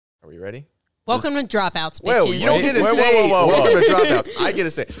we ready? Welcome to Dropouts, bitches. Whoa, you don't get to say welcome to Dropouts. I get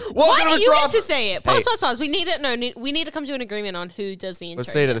to say welcome Why to do you Dropouts. get to say it? Pause. We need it. No, we need to come to an agreement on who does the intro.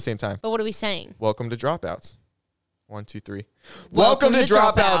 Let's say it at the same time. But what are we saying? Welcome to Dropouts. 1, 2, 3. Welcome Welcome to to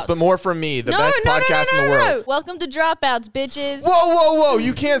Dropouts, Dropouts. but more from me, the best podcast in the world. Welcome to Dropouts, bitches. Whoa.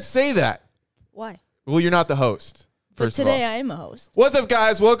 You can't say that. Why? Well, you're not the host. But First of today all. I am a host. What's up,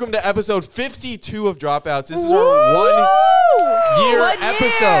 guys? Welcome to episode 52 of Dropouts. This is our 1 year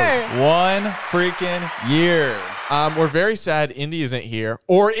episode. 1 freaking year. We're very sad Indy isn't here.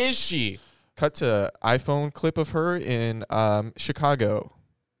 Or is she? Cut to iPhone clip of her in Chicago.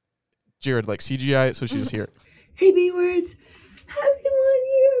 Jared, like CGI it so she's here. Hey B-Words, happy 1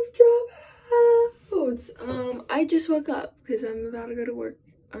 year of Dropouts. I just woke up because I'm about to go to work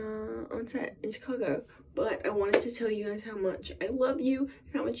on set in Chicago. But I wanted to tell you guys how much I love you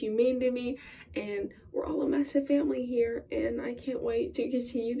and how much you mean to me. And we're all a massive family here. And I can't wait to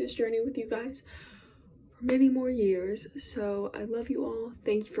continue this journey with you guys for many more years. So I love you all.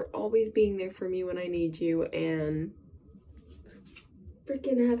 Thank you for always being there for me when I need you. And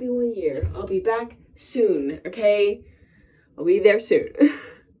freaking happy 1 year. I'll be back soon, okay? I'll be there soon.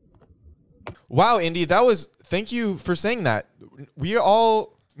 Wow, Indy, thank you for saying that. We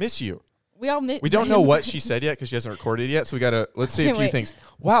all miss you. We don't know what she said yet because she hasn't recorded yet, so let's say a few things.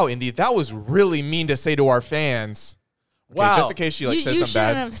 Wow, Indy, that was really mean to say to our fans. Okay, Wow. Just in case she says You something shouldn't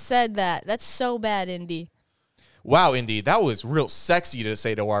bad. have said that. That's so bad, Indy. Wow, Indy, that was real sexy to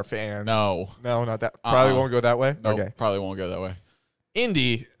say to our fans. No, not that. Probably won't go that way. Nope, Okay, probably won't go that way.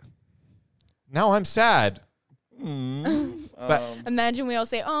 Indy. Now I'm sad. But Imagine we all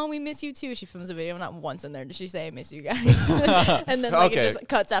say, "Oh, we miss you too." She films a video. Not once in there does she say, "I miss you guys," and then Okay. it just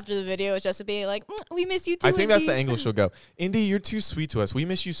cuts after the video. It's just being like, "We miss you too." I think that's the Indy." angle she'll go. Indy, you're too sweet to us. We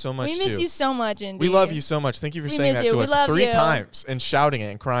miss you so much. We miss too. you so much, Indy. We love you so much. Thank you for We saying miss that you. to We us love 3 you. times and shouting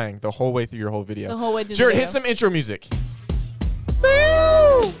it and crying the whole way through your whole video. The whole way through Jared, the hit video. some intro music.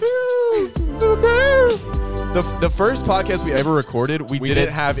 The first podcast we ever recorded, we didn't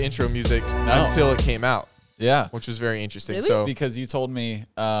didn't. have intro music No. until it came out, Yeah, which was very interesting. Really? So because you told me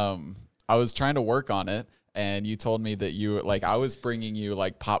I was trying to work on it, and you told me that I was bringing you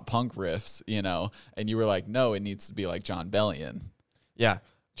like pop punk riffs, and you were like, no, it needs to be like John Bellion. yeah,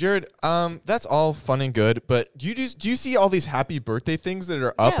 Jared, that's all fun and good, but do you see all these happy birthday things that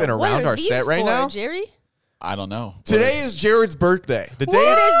are up Yeah, and what around are our these set right for, now? Jerry? I don't know. Today is Jared's birthday. The day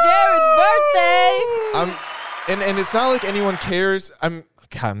It is Jared's birthday. and it's not like anyone cares. I'm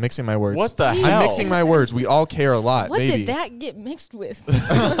mixing my words. What the I'm hell? mixing my words. We all care a lot. What maybe. did that get mixed with?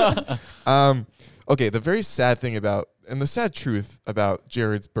 Okay, the very sad thing and the sad truth about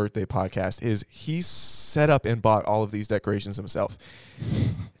Jared's birthday podcast is he set up and bought all of these decorations himself.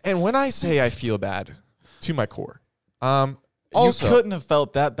 And when I say I feel bad to my core, also, you couldn't have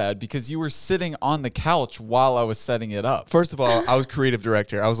felt that bad because you were sitting on the couch while I was setting it up. first of all, I was creative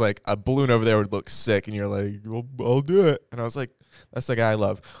director. I was like, a balloon over there would look sick, and you're like, well, I'll do it. And I was like, that's the guy I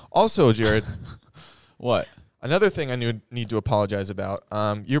love. Also, Jared, What? another thing I need to apologize about.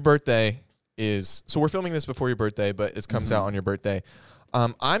 Your birthday is, so we're filming this before your birthday, but it comes out on your birthday.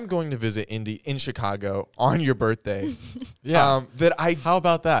 I'm going to visit Indy in Chicago on your birthday. Yeah. How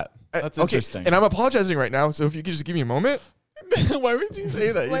about that? That's interesting. And I'm apologizing right now, so if you could just give me a moment. Why would you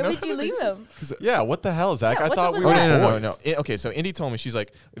say that? Why would you leave him? Yeah, what the hell, Zach? Yeah, I what's thought up we with were that? No. boys. Okay, so Indy told me, she's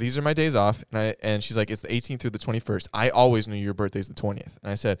like, these are my days off, and she's like, it's the 18th through the 21st. I always knew your birthday's the 20th,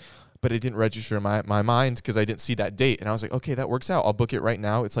 and I said, but it didn't register in my mind because I didn't see that date, and I was like, okay, that works out. I'll book it right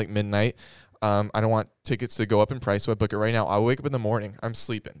now. It's like midnight. I don't want tickets to go up in price, so I book it right now. I'll wake up in the morning. I'm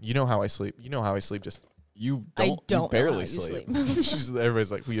sleeping. You know how I sleep. Just You I don't, don't you know barely how you sleep.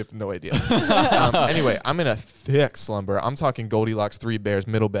 everybody's like, we have no idea. Anyway, I'm in a thick slumber. I'm talking Goldilocks, 3 bears,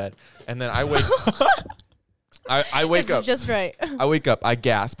 middle bed, and then I wake. I wake It's up. just right. I wake up. I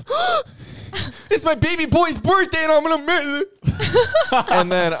gasp. It's my baby boy's birthday, and I'm gonna miss it.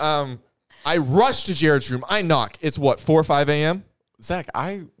 And then I rush to Jared's room. I knock. It's what, 4 or 5 a.m. Zach,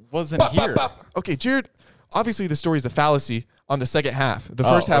 I wasn't Bop, bop, here. bop. Okay, Jared. Obviously, the story is a fallacy on the second half. The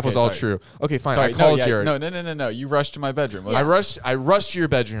first half okay, was all sorry. true. Okay, fine. Sorry, I called no, Jared. No. You rushed to my bedroom. I rushed to your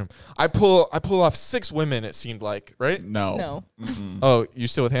bedroom. I pull off 6 women. It seemed like, right? No. No. Oh, you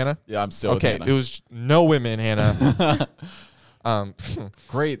still with Hannah? Yeah, I'm still Okay, with Hannah. it was no women, Hannah.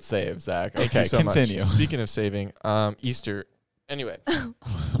 Great save, Zach. Thank Okay, you so continue. much. Speaking of saving, Easter. Anyway,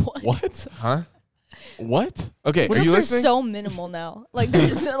 What? huh? What? Okay, are Those you are listening? so minimal now. Like they're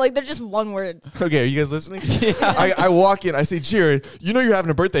just one word. Okay, are you guys listening? I walk in. I say, Jared, you know you're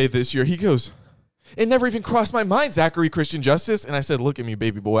having a birthday this year. He goes, It never even crossed my mind, Zachary Christian Justice. And I said, look at me,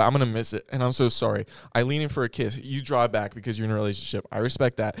 baby boy. I'm going to miss it. And I'm so sorry. I lean in for a kiss. You draw back because you're in a relationship. I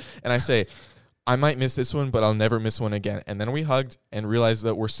respect that. And I say, I might miss this one, but I'll never miss one again. And then we hugged and realized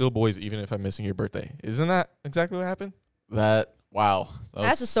that we're still boys even if I'm missing your birthday. Isn't that exactly what happened? Wow.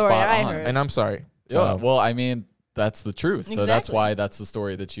 That's the story I heard. And I'm sorry. Yeah, well, I mean, that's the truth. So that's Exactly. why that's the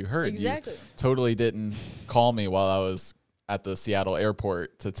story that you heard. Exactly. You totally didn't call me while I was at the Seattle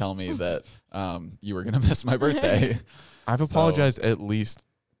airport to tell me that you were going to miss my birthday. I've apologized at least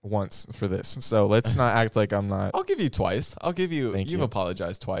once for this. So let's not act like I'm not. I'll give you twice. I'll give you. Thank You've you.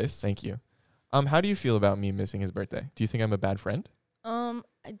 apologized twice. Thank you. How do you feel about me missing his birthday? Do you think I'm a bad friend?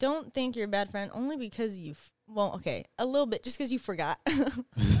 I don't think you're a bad friend, only because okay, a little bit, just because you forgot.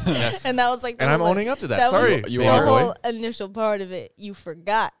 Yes. And that was like, the And I'm whole, owning up to that. that Sorry, was You baby the are. boy. whole initial part of it. You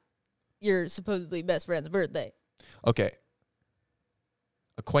forgot your supposedly best friend's birthday. Okay.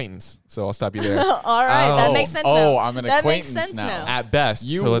 Acquaintance. So I'll stop you there. All right, that makes sense now. Oh, I'm an That makes acquaintance sense now. now. At best.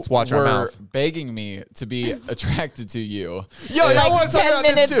 You so let's watch our were mouth. begging me to be attracted to you. Yo, I Like want to talk 10 about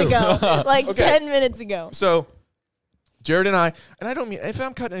this minutes too. ago. Like Okay. 10 minutes ago. So, Jared and I don't mean, if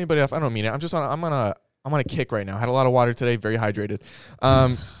I'm cutting anybody off, I don't mean it. I'm on a kick right now. Had a lot of water today, very hydrated.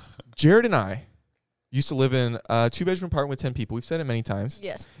 Jared and I used to live in a 2-bedroom apartment with 10 people. We've said it many times.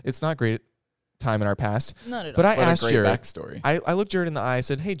 Yes. It's not great time in our past. Not at But all. I What asked a great Jared, backstory. I looked Jared in the eye. I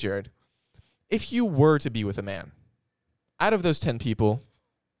said, hey, Jared, if you were to be with a man, out of those 10 people,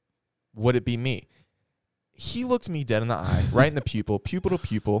 would it be me? He looked me dead in the eye, right in the pupil to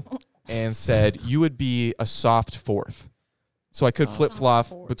pupil, and said, you would be a soft fourth. So I could Soft flip-flop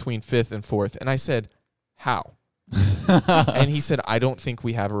fourth. between fifth and fourth. And I said, how? And he said, I don't think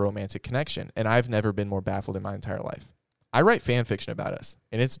we have a romantic connection. And I've never been more baffled in my entire life. I write fan fiction about us,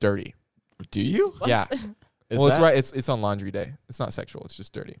 and it's dirty. Do you? What? Yeah. Is Well, it's that- right. It's on laundry day. It's not sexual. It's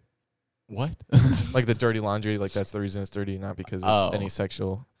just dirty. What? Like the dirty laundry, like that's the reason it's dirty, not because of Oh. any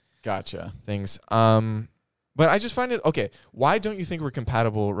sexual Gotcha. things. But I just find it okay. Why don't you think we're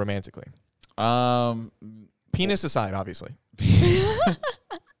compatible romantically? Penis aside, obviously.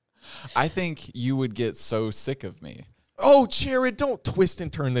 I think you would get so sick of me. Oh, Jared, don't twist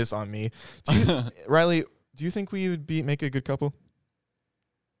and turn this on me. Do you, Riley, do you think we would make a good couple?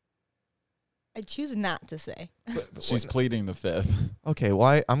 I choose not to say. She's pleading the fifth. Okay,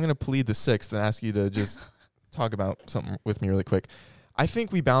 well, I'm going to plead the sixth and ask you to just talk about something with me really quick. I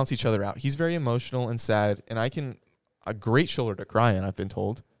think we balance each other out. He's very emotional and sad, and I can a great shoulder to cry in, I've been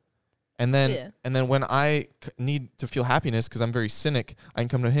told. And then when I need to feel happiness because I'm very cynic, I can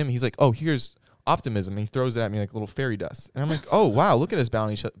come to him. He's like, oh, here's optimism. And he throws it at me like little fairy dust. And I'm like, oh, wow, look at us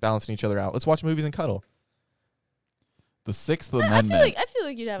balancing each other out. Let's watch movies and cuddle. The Sixth I Amendment. feel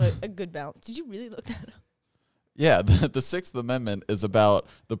like you'd have a good balance. Did you really look that up? Yeah, the Sixth Amendment is about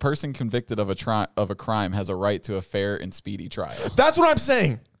the person convicted of a crime has a right to a fair and speedy trial. That's what I'm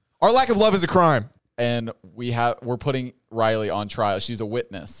saying. Our lack of love is a crime. And we're putting Riley on trial. She's a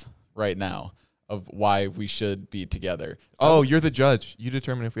witness right now of why we should be together. Oh, you're the judge. You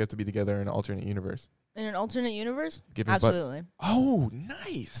determine if we have to be together in an alternate universe. In an alternate universe? Give me a butt- Absolutely. Oh,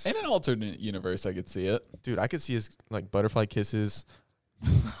 nice. In an alternate universe, I could see it. Dude, I could see his like butterfly kisses.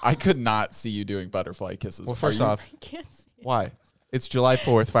 I could not see you doing butterfly kisses. Well, Are first you- off, I can't see it. why? It's July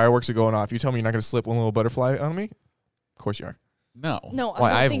 4th. Fireworks are going off. You tell me you're not going to slip one little butterfly on me? Of course you are. no. No, Why,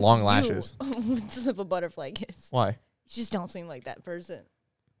 don't I have think long you lashes. would slip a butterfly kiss. Why? You just don't seem like that person.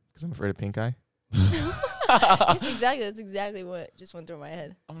 Because I'm afraid of pink eye. Yes, exactly. That's exactly what just went through my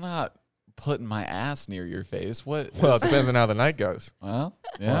head. I'm not putting my ass near your face. What? Well, it depends on how the night goes. Well,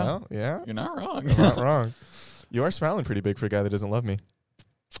 yeah. Well, yeah. You're not wrong. You're not wrong. You are smiling pretty big for a guy that doesn't love me.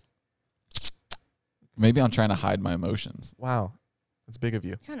 Maybe I'm trying to hide my emotions. Wow. That's big of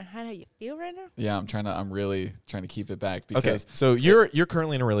you. Trying to hide how you feel right now? Yeah, I'm really trying to keep it back Okay. because So you're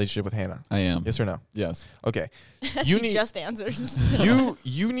currently in a relationship with Hannah. I am. Yes or no? Yes. Okay. That's You need- just answers.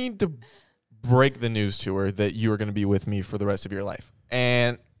 You need to break the news to her that you are going to be with me for the rest of your life.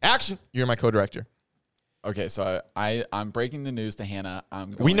 And action. You're my co-director. Okay, so I'm breaking the news to Hannah.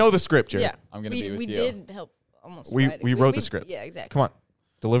 We know the script, Jared. Yeah. I'm gonna be with we you. did help almost We- write it. we wrote the script. Yeah, exactly. Come on.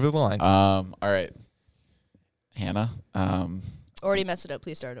 Deliver the lines. All right. Hannah. Already messed it up.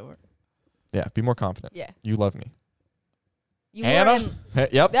 Please start over. Yeah. Be more confident. Yeah. You love me. You Hannah? were in- Hey,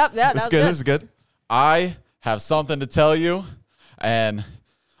 yep. Yep, that This is was good. good. This is good. I have something to tell you, and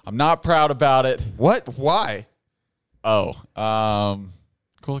I'm not proud about it. What? Why? Oh,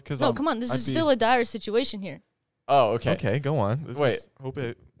 cool. Because No, come on. This is still a dire situation here. Oh, okay. Okay, go on. Wait. Hope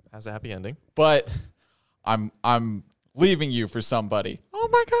it has a happy ending. But I'm leaving you for somebody. Oh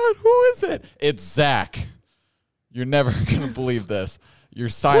my God, who is it? It's Zach. You're never gonna believe this. You're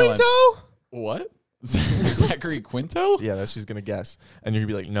silent. Quinto? What? Zachary Quinto? Yeah, that's she's gonna guess, and you're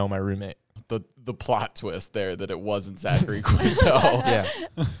gonna be like, no, my roommate. The plot twist there that it wasn't Zachary Quinto. Yeah.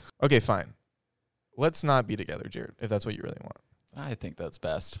 Okay, fine. Let's not be together, Jared, if that's what you really want. I think that's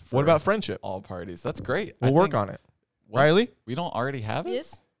best. What for about friendship? all parties? That's great. We'll work on it. What? Riley, We don't already have it?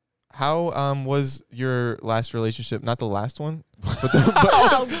 Yes. how was your last relationship? Not the last one, but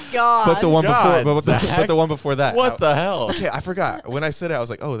Oh God. but the one God, before, but Zach. the one before that. What the hell? Okay, I forgot. When I said it, I was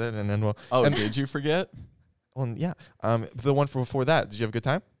like, oh, that and then well, Oh, and, did you forget? well, yeah. The one before that. Did you have a good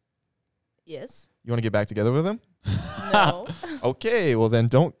time? Yes. You want to get back together with him? No. Okay, well then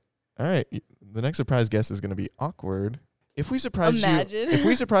don't. All right, the next surprise guest is going to be awkward. If we surprised Imagine. you, if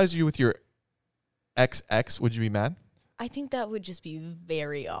we surprised you with your XX, would you be mad? I think that would just be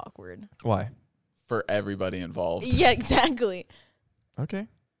very awkward. Why? For everybody involved. Yeah, exactly. Okay,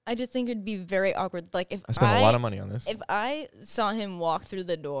 I just think it'd be very awkward. Like if I spent a lot of money on this. If I saw him walk through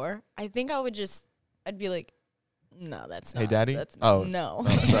the door, I think I'd be like, no, that's not. Hey, Daddy? That's Oh. no.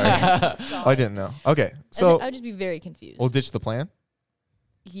 Oh, sorry. Oh, I didn't know. Okay, so I'd just be very confused. we'll ditch the plan.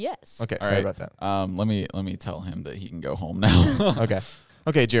 Yes. Okay, All sorry right. about that. Let me tell him that he can go home now.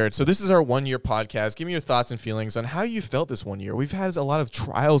 Okay, Jared. So this is our 1 year podcast. Give me your thoughts and feelings on how you felt this 1 year. We've had a lot of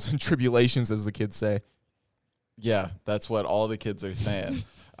trials and tribulations, as the kids say. Yeah, that's what all the kids are saying.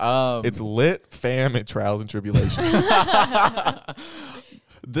 It's lit, fam, and trials and tribulations.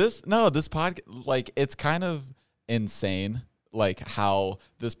 This podcast, like, it's kind of insane, like how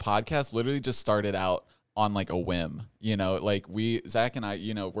this podcast literally just started out on like a whim, you know, like Zach and I,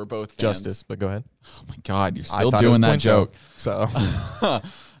 you know, we're both fans. Justice, but go ahead. Oh my God, you're I still thought it was doing that Quinto, joke. So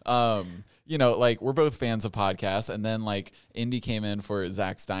You know, like we're both fans of podcasts, and then like Indy came in for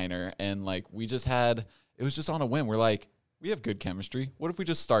Zach's Diner, and like it was just on a whim. We're like, we have good chemistry. What if we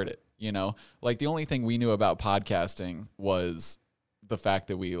just start it? You know, like the only thing we knew about podcasting was the fact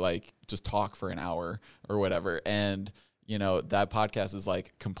that we like just talk for an hour or whatever. And, you know, that podcast is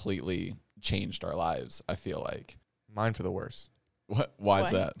like completely changed our lives, I feel like. mine for the worse. Why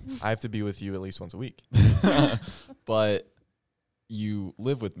is Why? that? I have to be with you at least once a week. But you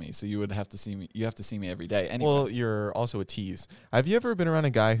live with me, so you would have to see me. You have to see me every day. Anyway. Well, you're also a tease. Have you ever been around a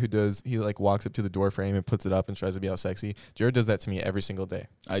guy he like walks up to the door frame and puts it up and tries to be all sexy? Jared does that to me every single day.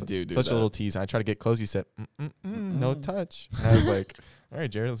 I do Such that. a little tease. And I try to get close. He said, no touch. And I was like, all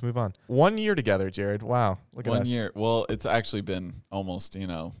right, Jared, let's move on. 1 year together, Jared. Wow. Look at us. 1 year. Well, it's actually been almost, you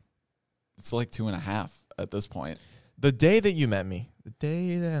know, it's like 2.5 at this point. The day that you met me, the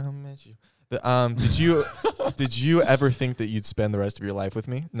day that I met you, did you ever think that you'd spend the rest of your life with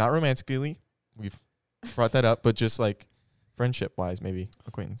me? Not romantically. We've brought that up, but just like friendship wise, maybe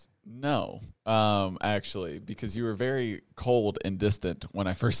acquaintance. No, actually, because you were very cold and distant when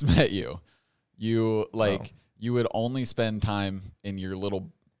I first met you. You you would only spend time in your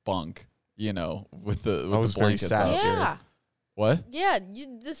little bunk, you know, with the was very blankets sad, up. Jared. Yeah. What? Yeah.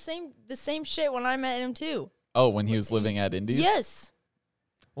 The same shit when I met him too. Oh, when he was living at Indy's? Yes.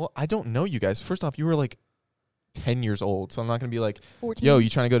 Well, I don't know you guys. First off, you were like 10 years old, so I'm not going to be like, 14. yo, you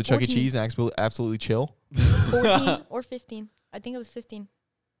trying to go to Chuck E. 14. Cheese and absolutely chill? 14 or 15. I think it was 15.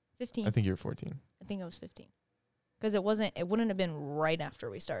 15. I think you're 14. I think I was 15. Because it wouldn't have been right after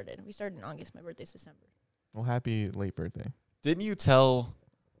we started. We started in August. My birthday's December. Well, happy late birthday. Didn't you tell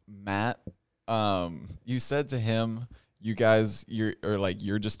Matt, you said to him, you guys,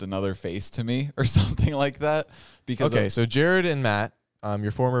 you're just another face to me or something like that? Because Okay, so Jared and Matt,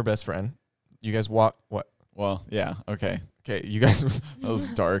 your former best friend, you guys walk, what? well, yeah, okay. Okay, you guys, That was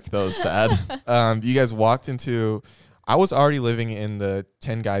dark. That was sad. you guys walked into, I was already living in the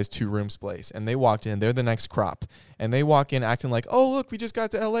 10 guys, 2 rooms place, and they walked in, they're the next crop, and they walk in acting like, oh, look, we just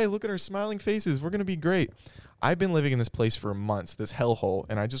got to LA, look at our smiling faces, we're going to be great. I've been living in this place for months, this hellhole,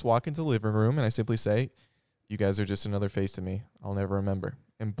 and I just walk into the living room and I simply say, you guys are just another face to me. I'll never remember.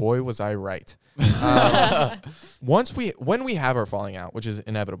 And boy, was I right. When we have our falling out, which is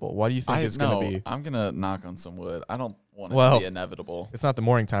inevitable, what do you think it's going to be? I'm going to knock on some wood. I don't want it Well, to be inevitable. It's not the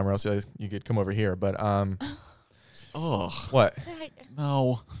morning time, or else you could come over here. But Oh, what?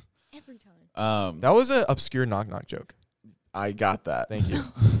 no. Every time. That was an obscure knock knock joke. I got that. Thank you.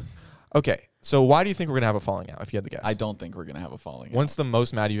 Okay, so why do you think we're gonna have a falling out? If you had to guess, I don't think we're going to have a falling out. When's the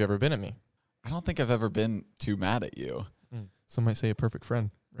most mad you've ever been at me? I don't think I've ever been too mad at you. Some might say a perfect friend,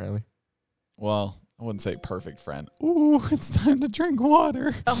 Riley. Well, I wouldn't say perfect friend. Ooh, it's time to drink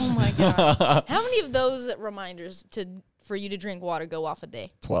water. Oh my God. How many of those reminders for you to drink water go off a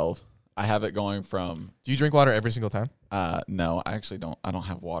day? 12. I have it going from Do you drink water every single time? no, I actually don't. I don't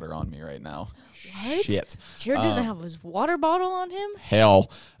have water on me right now. What? Shit. Jared doesn't have his water bottle on him? Hell.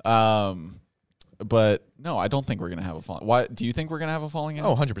 But no, I don't think we're going to have a falling. Why do you think we're going to have a falling out?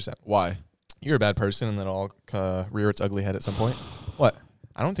 Oh, 100%. Why? You're a bad person, and then I'll rear its ugly head at some point. What?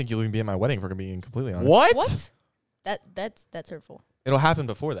 I don't think you'll even be at my wedding, if we're being completely honest. What? That's hurtful. It'll happen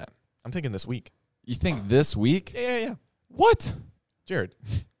before that. I'm thinking this week. You think this week? Yeah. What? Jared,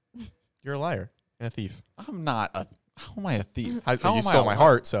 you're a liar and a thief. I'm not a. How am I a thief? You am I stole my a-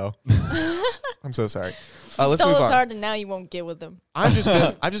 heart, so I'm so sorry. Let's Stole move his on. heart, and now you won't get with him. I've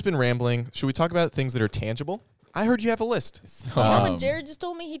just been rambling. Should we talk about things that are tangible? I heard you have a list. You know what Um, Jared just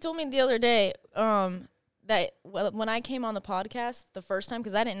told me? He told me the other day that when I came on the podcast the first time,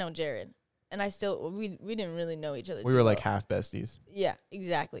 because I didn't know Jared, and we didn't really know each other. We too were like well. half besties. Yeah,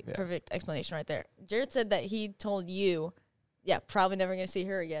 exactly. Yeah. Perfect explanation right there. Jared said that he told you, yeah, probably never gonna see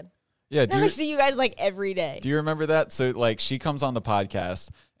her again. Yeah. Never see you guys like every day. Do you remember that? So like she comes on the podcast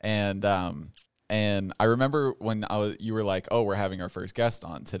and I remember when you were like, "Oh, we're having our first guest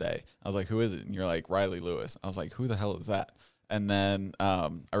on today." I was like, "Who is it?" And you're like, "Riley Lewis." I was like, "Who the hell is that?" And then I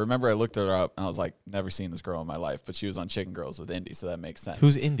remember I looked her up and I was like, "Never seen this girl in my life," but she was on Chicken Girls with Indy, so that makes sense.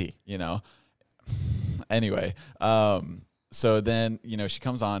 Who's Indy? You know? Anyway, so then, she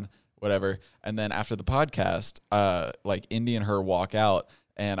comes on, whatever. And then after the podcast, like Indy and her walk out.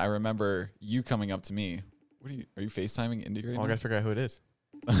 And I remember you coming up to me. Are you FaceTiming Indy right Oh, I now? gotta figure out who it is.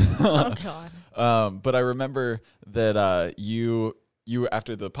 Oh God. But I remember that you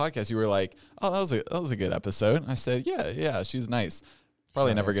after the podcast, you were like, "Oh, that was a good episode." And I said, "Yeah, she's nice.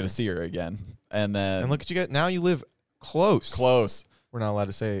 Probably Short never gonna answer. see her again." And then And look at you guys. Now you live close. close. We're not allowed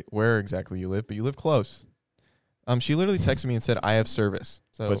to say where exactly you live, but you live close. She literally texted me and said, "I have service."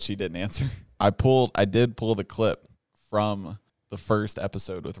 So But she didn't answer. I did pull the clip from the first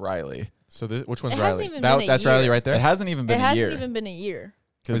episode with Riley. So which one's It hasn't Riley? even been a That's year. Riley right there. It hasn't even been It a year. hasn't even been a year.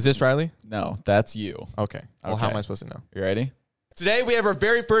 Is this Riley? No, that's you. Okay. Well, how Okay. am I supposed to know? You ready? Today we have our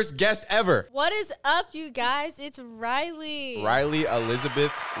very first guest ever, What is up, you guys? It's Riley. Riley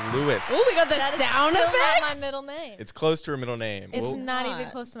Elizabeth Lewis. Oh, we got the That is sound still effects. not my middle name. It's close to her middle name. It's Well, not not.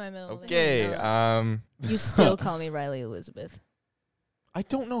 even close to my middle okay. name. You still call me Riley Elizabeth. I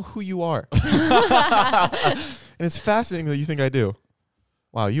don't know who you are, and it's fascinating that you think I do.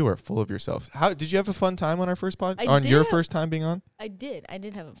 Wow, you are full of yourself. How did you have a fun time on our first pod? I On did your have- first time being on? I did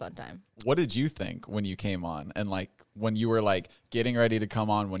have a fun time. What did you think when you came on and like when you were like getting ready to come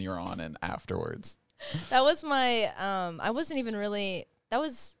on when you were on and afterwards? That was my I wasn't even really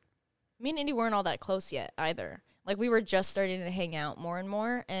me and Indy weren't all that close yet either. Like we were just starting to hang out more and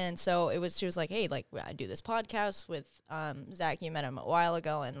more, and so she was like, "Hey, like I do this podcast with Zach. You met him a while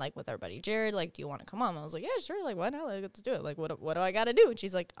ago, and like with our buddy Jared. Like, do you want to come on?" I was like, "Yeah, sure. Like, why not? Like, let's do it. Like, what do I got to do?" And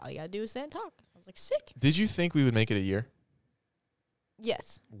she's like, "All you got to do is sit and talk." I was like, "Sick." Did you think we would make it a year?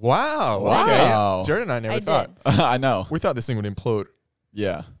 Yes, Wow. Wow. Okay. Jared and I never I thought. did. I know. We thought this thing would implode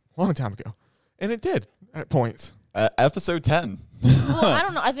Yeah. a long time ago, and it did at points. Episode 10. Well, I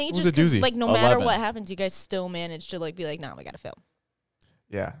don't know. I think It it's was a just 'cause, doozy. like no matter 11. what happens, you guys still manage to like be like, "Nah, we got to film."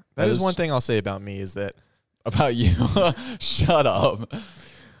 Yeah, That that is is one thing I'll say about me is that. About you. Shut up.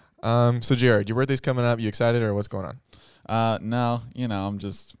 So Jared, your birthday's coming up. You excited or what's going on? No, I'm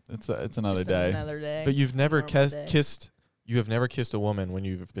just it's another Just day. Another day. But you've never Normal day. kissed. You have never kissed a woman when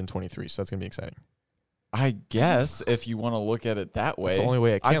you've been 23, so that's gonna be exciting. I guess if you want to look at it that way. That's the only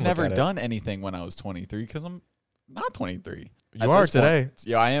way I can. I've look never at it. done anything when I was 23 because I'm not 23. You at are this point. today.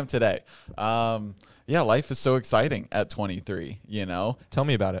 Yeah, I am today. Yeah, life is so exciting at 23, Tell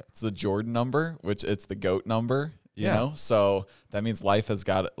me about it. It's the Jordan number, which it's the GOAT number, you Yeah. know? So that means life's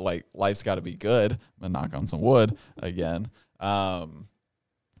got to be good. I'm going to knock on some wood again.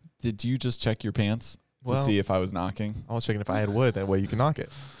 Did you just check your pants to Well- see if I was knocking? I was checking if I had wood. That way you can knock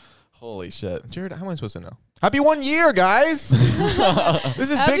it. Holy shit. Jared, how am I supposed to know? Happy 1 year, guys.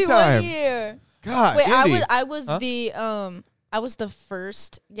 This is Happy big time. 1 year. God, Wait, Indy. I was Huh? I was the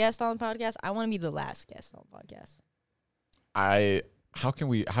first guest on the podcast. I want to be the last guest on the podcast.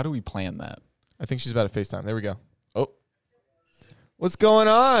 How do we plan that? I think she's about to FaceTime. There we go. Oh, What's going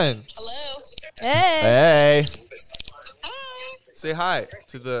on? Hello. Hey, hey. Hi. Say hi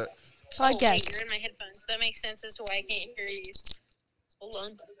to the. Oh, wait, podcast. you're in my headphones. That makes sense as to why I can't hear you. Hold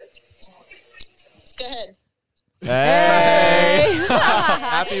on. Go ahead. Hey.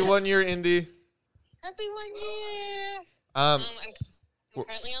 Happy 1 year, Indy. Happy 1 year. Um, I'm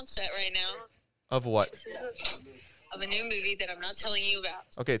currently on set right now. of what? This is of a new movie that I'm not telling you about.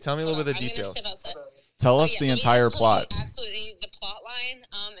 Okay, tell me a little bit of the I'm gonna details. step outside. Tell Oh, us yeah, the let me just entire tell plot. you absolutely the plot line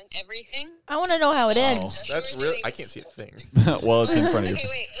and everything. I want to know how it Oh. ends. That's real. I can't see a thing. Well, it's in front of you. Okay,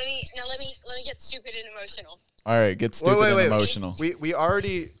 wait. Let me get stupid and emotional. All right, get stupid and wait. emotional. We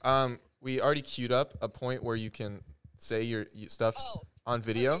already queued up a point where you can say your stuff Oh, on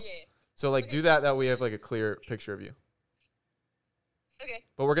video. okay, yeah. So like do that. That way we have like a clear picture of you. Okay.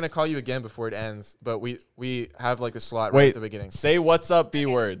 But we're gonna call you again before it ends. But we have like a slot right Wait, at the beginning. say what's up, B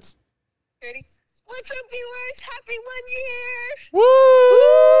words. Ready? What's up, viewers? Happy 1 year. Woo!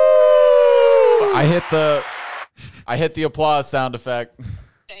 I hit the applause sound effect.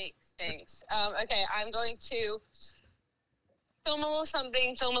 Thanks. Okay, I'm going to film a little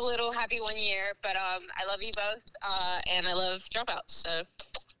something, film a little happy 1 year, but I love you both, and I love Dropouts, so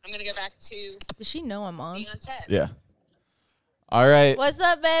I'm going to go back to Does she know I'm on? being on set. Yeah. All right. What's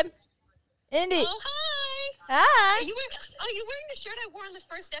up, babe? Indy. Oh, hi. Hi. Are you wearing the shirt I wore in the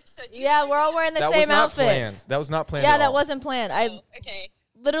first episode? Do you Yeah, remember we're all that? wearing the That same was not outfits. planned. That was not planned. Yeah, at that all. wasn't planned. I Oh, okay.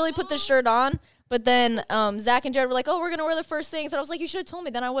 literally put the shirt on, but then Zach and Jared were like, "Oh, we're gonna wear the first things," and I was like, "You should have told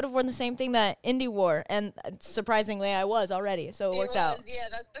me. Then I would have worn the same thing that Indy wore." And surprisingly, I was already, so it worked out. Yeah,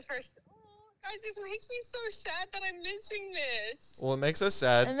 that's the first. Oh, guys, this makes me so sad that I'm missing this. Well, it makes us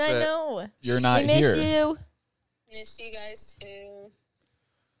sad. And I that- know You're not we miss here. you. Miss you guys too.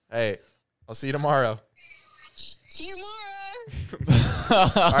 Hey, I'll see you tomorrow. See you tomorrow.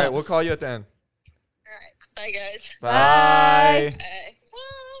 All right, we'll call you at the end. All right. Bye, guys. Bye. Bye.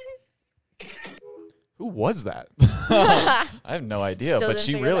 Who was that? I have no idea, Still but didn't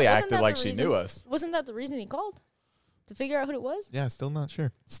she figure really that- wasn't acted that like the she reason? knew us. Wasn't that the reason he called? To figure out who it was? Yeah, still not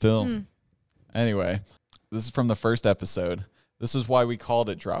sure. Still. Hmm. Anyway, this is from the first episode. This is why we called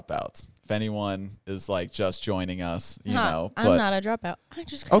it Dropouts. If anyone is like just joining us, you know. I'm But not a dropout. I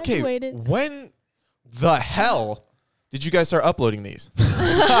just Okay, graduated. when the hell did you guys start uploading these?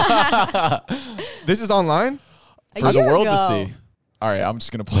 This is online? A for the year world ago. to see. All right, I'm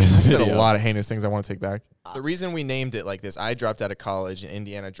just gonna play the I said video. a lot of heinous things I want to take back. The reason we named it like this, I dropped out of college and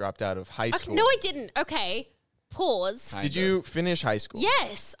Indiana dropped out of high Okay, school. no, I didn't. Okay. Pause. Did you finish high school?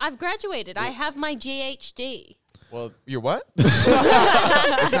 Yes, I've graduated. I have my GHD. Well, You're what?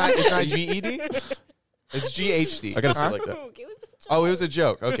 it's not GED? It's GHD. I gotta say Huh? like that. Oh, it was a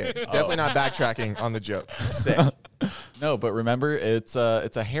joke. Okay. Definitely not backtracking on the joke. Sick. No, but remember, it's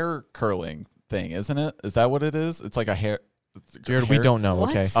a hair curling thing, isn't it? Is that what it is? It's like a hair. Jared, we hair- don't know, What?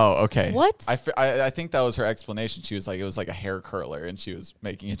 okay? Oh, okay. What? I think that was her explanation. She was like, it was like a hair curler, and she was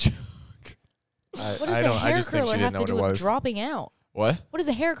making a joke. What does a hair curler have to do with dropping out? What? What does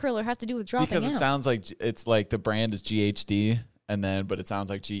a hair curler have to do with dropping Because out? it sounds like it's like the brand is GHD, but it sounds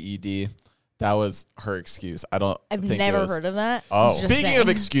like GED. That was her excuse. I don't. I've think it never was- heard of that. Oh. Just Speaking saying. of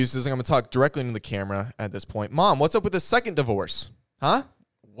excuses, I'm going to talk directly into the camera at this point. Mom, what's up with the second divorce? Huh?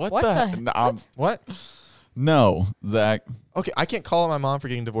 What What's the? a- No, What? no, Zach. Okay, I can't call out my mom for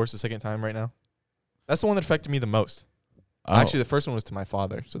getting divorced a second time right now. That's the one that affected me the most. Oh. Actually, the first one was to my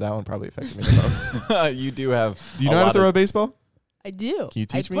father, so that one probably affected me the most. you do have. Do you a know how to lot throw of- a baseball? I do. Can you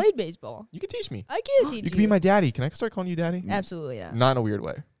teach I me? played baseball. You can teach me. I can teach You can be my daddy. Can I start calling you daddy? Absolutely not. Not in a weird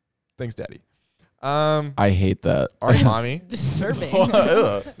way. Thanks, daddy. I hate that. All right, mommy. Disturbing.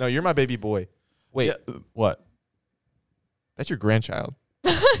 Ugh. No, you're my baby boy. Wait, Yeah, what? that's your grandchild.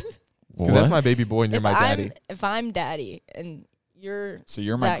 What? Because that's my baby boy and you're If my daddy. if I'm daddy and you're So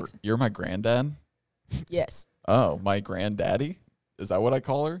you're Zach's. you're my granddad. yes. Oh, my granddaddy. Is that what I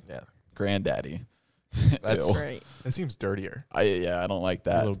call her? Yeah. Granddaddy. That's Ew. Right. That seems dirtier. I don't like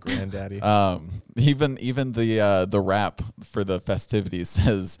Your that. little granddaddy. Even the rap for the festivities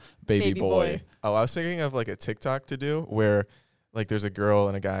says baby, Baby boy. boy. Oh, I was thinking of like a TikTok to do where like there's a girl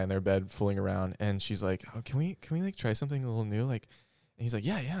and a guy in their bed fooling around and she's like, "Oh, can we like try something a little new?" Like, and he's like,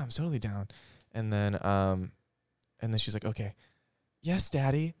 "Yeah, I'm totally down." And then she's like, "Okay. Yes,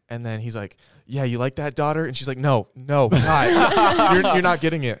 daddy." And then he's like, "Yeah, you like that, daughter?" And she's like, No, God. you're not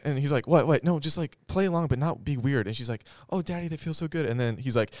getting it." And he's like, What? No, just like play along but not be weird. And she's like, "Oh, daddy, that feels so good." And then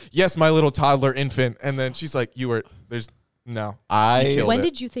he's like, "Yes, my little toddler infant." And then she's like, no. I killed When it.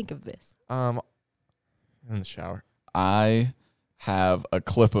 did you think of this? In the shower. I have a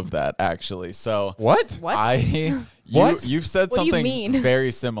clip of that actually. So What? What? What? You've said What do you something mean?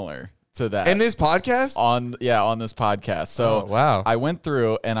 very similar to that In this podcast? on this podcast. So Oh, wow. I went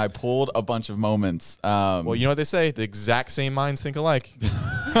through and I pulled a bunch of moments. Well, you know what they say? The exact same minds think alike.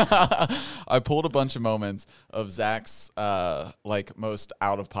 I pulled a bunch of moments of Zach's like most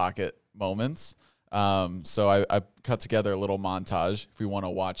out of pocket moments. So I cut together a little montage if we want to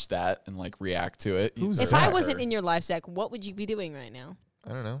watch that and like react to it. Who's If Zach? I wasn't in your life, Zach, what would you be doing right now? I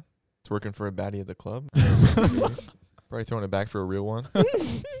don't know. It's working for a baddie at the club. Probably throwing it back for a real one.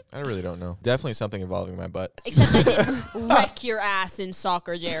 I really don't know. Definitely something involving my butt. Except I did wreck your ass in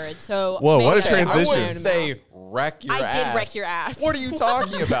soccer, Jared. So Whoa, maybe what a I should transition. iron I him wouldn't out. wreck your I ass. did wreck your ass. What are you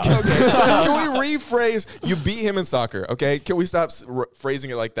talking about? Can we rephrase? You beat him in soccer, okay? Can we stop phrasing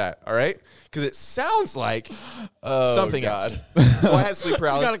it like that? All right? Because it sounds like Something God. else. So I had sleep You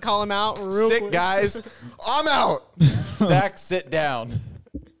paralysis. gotta call him out real Sick quick. guys. I'm out. Zach, sit down.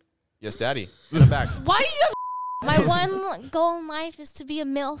 Yes, Daddy. In the back. Why do you have My one goal in life is to be a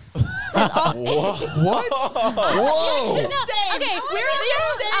MILF. That's all- What? Whoa. Okay,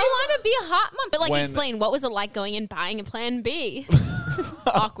 I want to be a hot mom. But like, When- explain, what was it like going and buying a Plan B?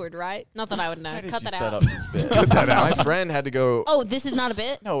 Awkward, right? Not that I would know. How did Cut you that set out. up this bit? My friend had to go. Oh, this is not a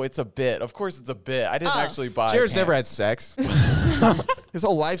bit? No, it's a bit. Of course it's a bit. I didn't Oh. actually buy Jared's Plan- never had sex. His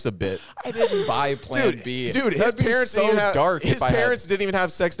whole life's a bit. I didn't buy Plan B. Dude, his That'd be parents so didn't even have, dark. His if I had- parents didn't even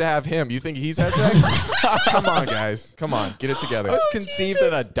have sex to have him. You think he's had sex? Come on, guys. Come on, get it together. I was conceived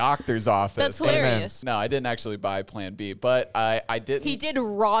in a doctor's office. That's Amen. hilarious. No, I didn't actually buy Plan B, but I didn't. He did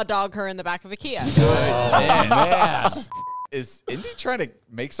raw dog her in the back of a Kia. Oh, man. Is Indy trying to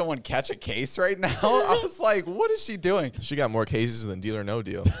make someone catch a case right now? I was like, what is she doing? She got more cases than Deal or No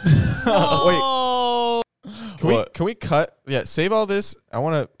Deal. Oh. Can we cut? Yeah, save all this. I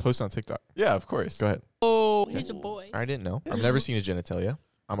want to post on TikTok. Yeah, of course. Go ahead. Oh, he's a boy. I didn't know. I've never seen a genitalia.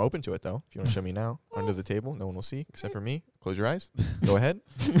 I'm open to it though. If you want to show me now, under the table, no one will see except for me. Close your eyes. Go ahead.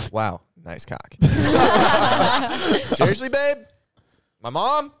 Wow, nice cock. Seriously, babe? My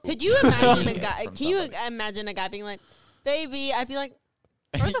mom? Could you imagine a Yeah, guy? from Can you somebody. imagine a guy being like, "Baby," I'd be like,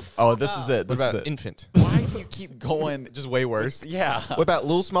 "Where the Oh, fuck this up?" is it. What This about is it. infant? Why do you keep going? Just way worse. Yeah. What about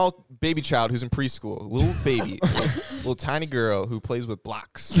little small baby child who's in preschool? Little baby, little tiny girl who plays with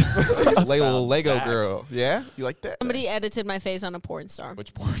blocks. Little Lego Facts. girl. Yeah, you like that? Somebody edited my face on a porn star.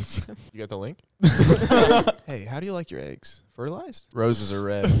 Which parts? You got the link? Hey, how do you like your eggs? Fertilized? Roses are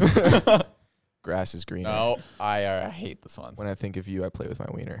red. Grass is greener. No, I hate this one. When I think of you, I play with my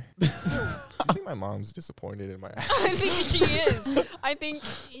wiener. I think my mom's disappointed in my ass. I think she is. I think,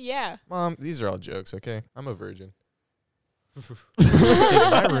 yeah. Mom, these are all jokes, okay? I'm a virgin. In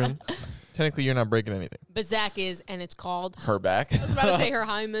my room, technically you're not breaking anything. But Zach is, and it's called. Her back. I was about to say her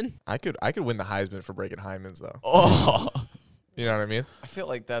hymen. I could win the Heisman for breaking hymens though. Oh. You know what I mean? I feel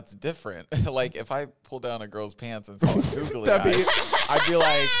like that's different. Like if I pull down a girl's pants and saw googly That'd be- eyes, I'd be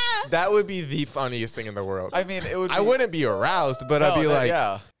like, That would be the funniest thing in the world. I mean, it would. Be, I wouldn't be aroused, but I'd No, be that- like,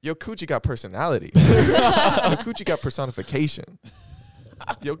 yeah. yo, Coochie got personality. Yo, Coochie got personification.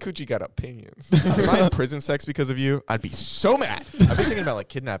 Yo, Coochie got opinions. If I had prison sex because of you, I'd be so mad. I've been thinking about like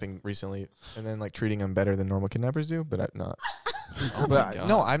kidnapping recently and then like treating them better than normal kidnappers do, but I'm not.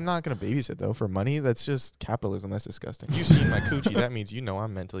 No, I'm not going to babysit though for money. That's just capitalism. That's disgusting. You've seen my Coochie. That means you know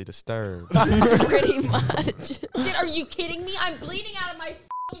I'm mentally disturbed. Pretty much. Are you kidding me? I'm bleeding out of my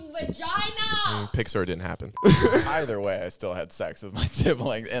fucking vagina. Pixar didn't happen. Either way, I still had sex with my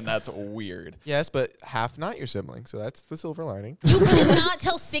sibling, and that's weird. Yes, but half not your sibling, so that's the silver lining. You cannot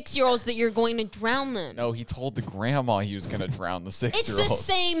tell 6-year-olds that you're going to drown them. No, he told the grandma he was gonna drown the It's the 6-year-old.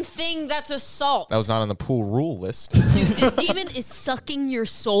 same thing. That's assault. That was not on the pool rule list. Dude, this demon is sucking your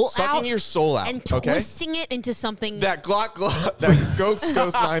soul out Sucking your soul out, and okay? twisting it into something. That Glock, that Ghost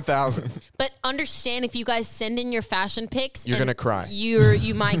 9000. But understand, if you guys send in your fashion pics, You're and gonna cry.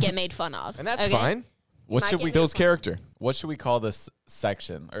 You might get made fun of, And that's okay? fine. What Might should get we me build fun. character? What should we call this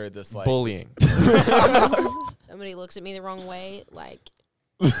section or this like Bullying. Somebody looks at me the wrong way, like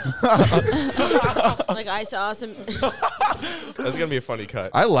I saw some. That's gonna be a funny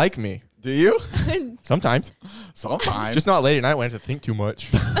cut. I like me. Do you? Sometimes. Sometimes. Just not late at night when I have to think too much.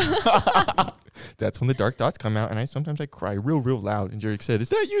 That's when the dark thoughts come out, and I sometimes cry real loud. And Jerry said, "Is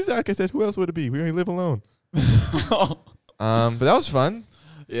that you, Zach?" I said, "Who else would it be? We only live alone." But that was fun.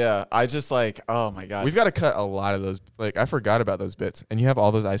 Yeah, I just like, oh my god. We've got to cut a lot of those. Like I forgot about those bits, and you have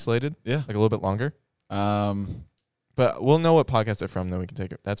all those isolated. Yeah. like a little bit longer. um. But we'll know what podcast they're from, then we can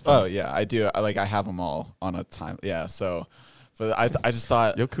take it. That's fun. Oh yeah, I do. I have them all on a time. Yeah. So, but I just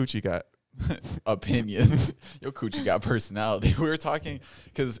thought Yo, Coochie got. opinions. Yo, Coochie got personality. We were talking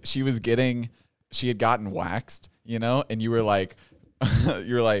because she had gotten waxed, you know, and you were like,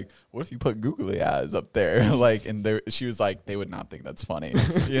 what if you put googly eyes up there? Like, and she was like, they would not think that's funny,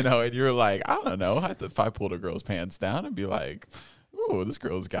 you know, and you were like, I don't know. If I pulled a girl's pants down and be like, ooh, this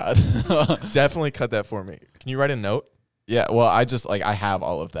girl's got. Definitely cut that for me. Can you write a note? Yeah. Well, I have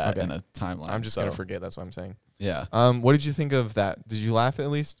all of that Okay. in a timeline. I'm just so, gonna forget. That's what I'm saying. Yeah. What did you think of that? Did you laugh at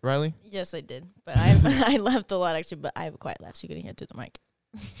least, Riley? Yes, I did. But I laughed a lot actually, but I have a quiet laugh, so you can hear it through the mic.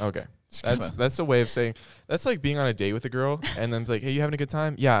 Okay. kinda- That's a way of saying that's like being on a date with a girl and then it's like, hey, you having a good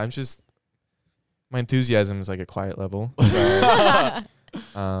time? Yeah, I'm just my enthusiasm is like a quiet level. So,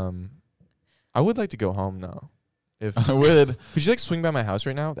 I would like to go home now. If I would. could you like swing by my house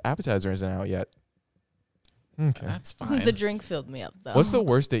right now? The appetizer isn't out yet. Okay. That's fine. The drink filled me up though. What's the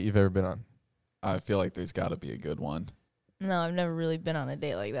worst date you've ever been on? I feel like there's got to be a good one. No, I've never really been on a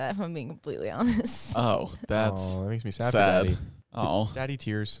date like that, if I'm being completely honest. Oh, that's that makes me sad, sad. for daddy. Oh, Daddy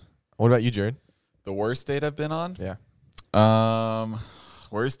tears. What about you, Jared? the worst date I've been on? Yeah.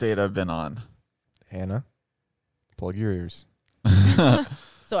 Worst date I've been on. Hannah, plug your ears.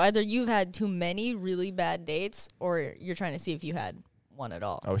 So either you've had too many really bad dates, or you're trying to see if you had one at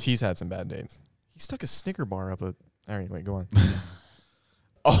all. Oh, he's had some bad dates. He stuck a Snicker bar up a. Anyway, go on.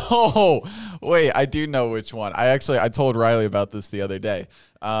 Oh, wait, I do know which one. I told Riley about this the other day.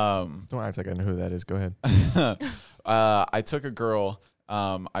 Don't act like I know who that is. Go ahead. I took a girl.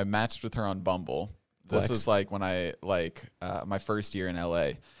 I matched with her on Bumble. This Flex. was like when my first year in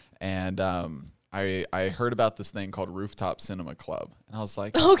LA, and I heard about this thing called Rooftop Cinema Club, and I was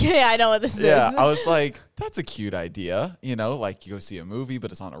like, Okay, I know what this yeah, is. I was like, that's a cute idea, like you go see a movie,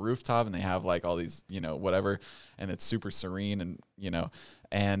 but it's on a rooftop, and they have like all these, whatever, and it's super serene, and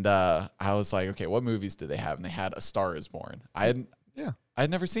and I was like, okay, what movies do they have? And they had A Star Is Born. I had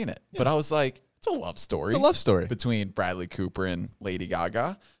never seen it, but I was like, it's a love story. It's a love story. Between Bradley Cooper and Lady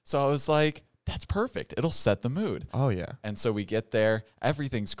Gaga. So I was like, that's perfect. It'll set the mood. Oh yeah. And so we get there.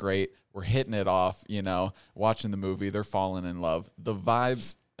 Everything's great. We're hitting it off, watching the movie. They're falling in love. The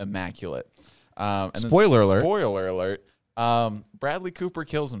vibe's immaculate. And then Spoiler alert. Spoiler alert. Bradley Cooper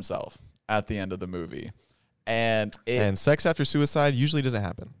kills himself at the end of the movie. And sex after suicide usually doesn't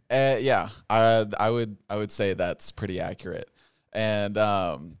happen. yeah, I would say that's pretty accurate. And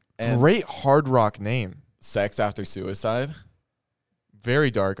Great hard rock name. Sex After Suicide. Very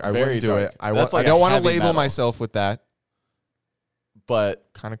dark. I Very wouldn't do dark. it. I That's like don't a want to heavy label metal. myself with that. But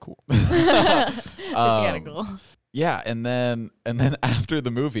Kind of cool. It's kind of cool. yeah, and then after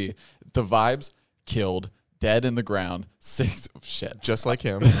the movie, the vibes killed, dead in the ground, shit. Just like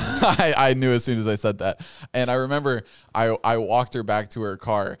him. I knew as soon as I said that. And I remember I walked her back to her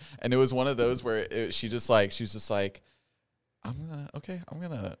car, and it was one of those where she was just like, I'm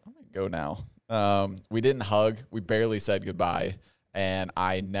gonna go now. We didn't hug. We barely said goodbye, and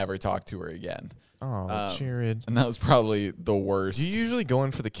I never talked to her again. Oh, Jared. And that was probably the worst. Do you usually go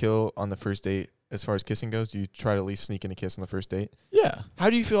in for the kill on the first date as far as kissing goes? Do you try to at least sneak in a kiss on the first date? Yeah.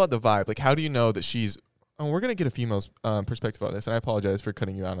 How do you feel about the vibe? Like, how do you know that she's... Oh, we're going to get a female's perspective on this, and I apologize for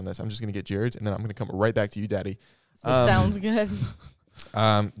cutting you out on this. I'm just going to get Jared's, and then I'm going to come right back to you, Daddy. Sounds good.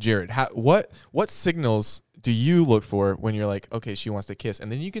 Jared, what signals do you look for when you're like, okay, she wants to kiss?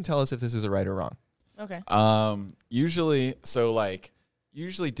 And then you can tell us if this is a right or wrong. Okay.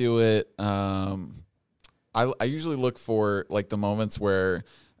 Usually do it. I usually look for like the moments where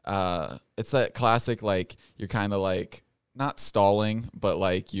it's that classic, like you're kind of like not stalling, but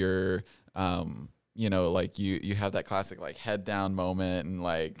like you're like you have that classic like head down moment and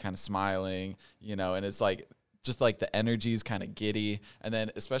like kind of smiling, and it's like just like the energy is kind of giddy. And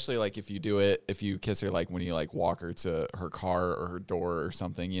then especially like if you kiss her like when you like walk her to her car or her door or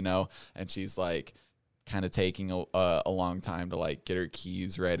something, and she's like kind of taking a long time to like get her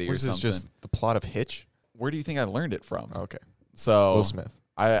keys ready or Or is something. this just the plot of Hitch? Where do you think I learned it from? Okay. So Will Smith.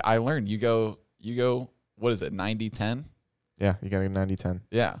 I learned you go, what is it? 90-10. Yeah, you got a 90-10.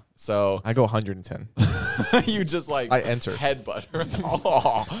 Yeah. So I go 110. you just like I enter. headbutt her.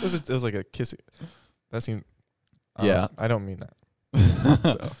 Oh. It was like a kiss. That seemed... Yeah. I don't mean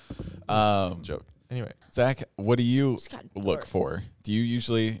that. Um, Joke. Anyway. Zach, what do you Just got look bored. for? Do you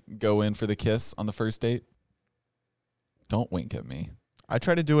usually go in for the kiss on the first date? Don't wink at me. I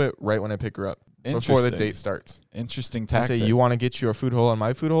try to do it right when I pick her up. Before the Interesting. date starts. Interesting I tactic. say, you want to get your food hole on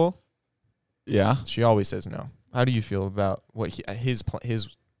my food hole? Yeah. She always says no. How do you feel about what his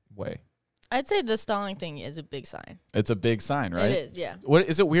way? I'd say the stalling thing is a big sign. It's a big sign, right? It is, yeah. What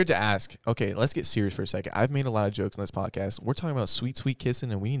is it weird to ask? Okay, let's get serious for a second. I've made a lot of jokes on this podcast. We're talking about sweet, sweet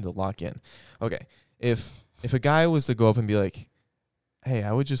kissing, and we need to lock in. Okay, if a guy was to go up and be like, "Hey,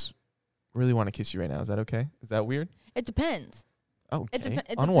 I would just really want to kiss you right now," is that okay? Is that weird? It depends. Okay.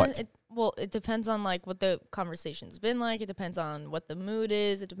 It On what? It depends on like what the conversation's been like. It depends on what the mood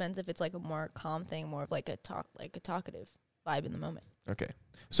is. It depends if it's like a more calm thing, more of like a talkative vibe in the moment. Okay.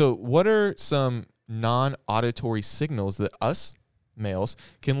 So what are some non-auditory signals that us males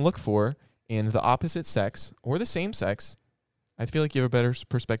can look for in the opposite sex or the same sex? I feel like you have a better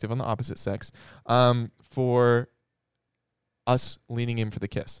perspective on the opposite sex for us leaning in for the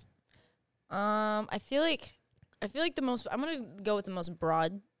kiss. I feel like the most. I'm gonna go with the most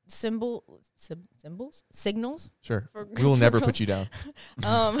broad signals. Sure. For We will never girls. put you down.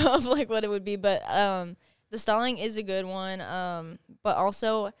 Of like what it would be, but the stalling is a good one. But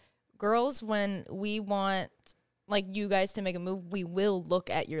also, girls, when we want like you guys to make a move, we will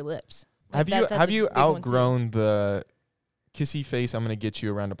look at your lips. Like, that's have a you big one, too. outgrown the kissy face? I'm gonna get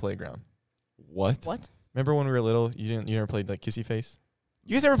you around a playground. What? What? Remember when we were little? You never played like kissy face.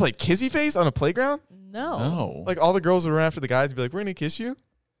 You guys ever played kissy face on a playground? No. No. Like all the girls would run after the guys and be like, "We're gonna kiss you."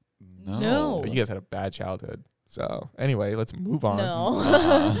 No. But you guys had a bad childhood. So anyway, let's move on.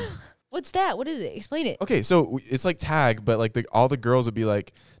 No. What's that? What is it? Explain it. Okay, so it's like tag, but like all the girls would be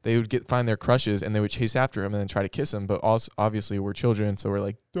like, they would find their crushes and they would chase after him and then try to kiss him. But also, obviously, we're children, so we're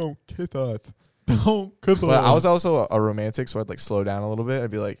like, don't kiss us. Don't kiss But I was also a romantic, so I'd like slow down a little bit.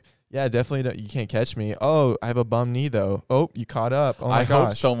 I'd be like, yeah, definitely, you can't catch me. Oh, I have a bum knee though. Oh, you caught up. Oh my I gosh.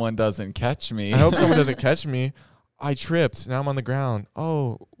 hope someone doesn't catch me. I hope someone doesn't catch me. I tripped. Now I'm on the ground.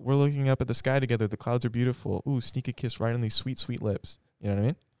 Oh, we're looking up at the sky together. The clouds are beautiful. Ooh, sneak a kiss right on these sweet, sweet lips. You know what I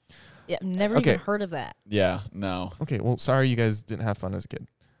mean? Yeah, I've never Okay. even heard of that. Yeah, no. Okay, well, sorry you guys didn't have fun as a kid.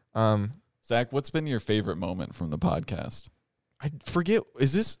 Zach, what's been your favorite moment from the podcast? I forget.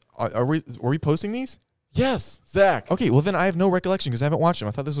 Is this? Are we posting these? Yes, Zach. Okay, well then I have no recollection because I haven't watched them.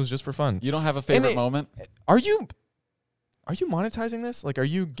 I thought this was just for fun. You don't have a favorite it- moment? Are you monetizing this? Like, are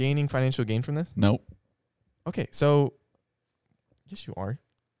you gaining financial gain from this? Nope. Okay, so yes, you are.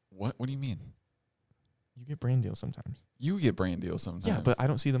 What do you mean? You get brand deals sometimes. You get brand deals sometimes. Yeah, but I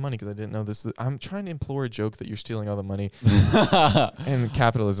don't see the money because I didn't know this. I'm trying to implore a joke that you're stealing all the money and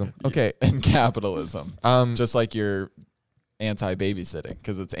capitalism. Okay, and capitalism. just Just like you're anti-babysitting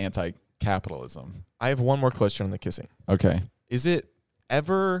because it's anti-capitalism. I have one more question on the kissing. Okay. Is it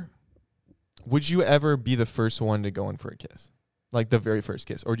ever? Would you ever be the first one to go in for a kiss, like the very first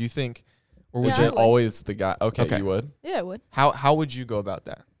kiss, or do you think, or would Was Yeah, I you? it would. always the guy? Okay, Okay. you would? Yeah, I would. How would you go about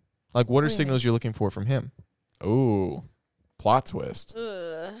that? Like, what are What do you signals you're looking for from him? Ooh. Plot twist.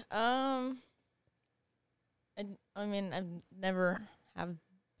 I mean, I've never have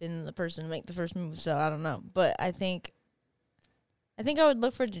been the person to make the first move, so I don't know. But I think I would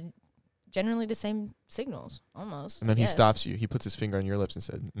look for generally the same signals, almost. And then I he guess. stops you. He puts his finger on your lips and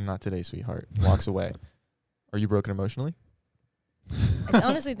said, "Not today, sweetheart." Walks away. Are you broken emotionally? I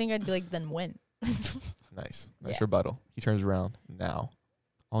honestly think I'd be like, then when? Nice Yeah. rebuttal. He turns around now.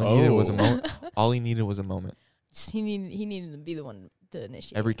 All he needed was a moment. All he needed was a moment. He needed to be the one to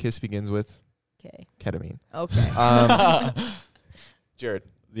initiate. Every kiss begins with Okay. ketamine. Okay. Jared,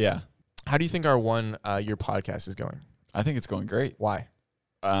 Yeah. how do you think our year podcast is going? I think it's going great. Why?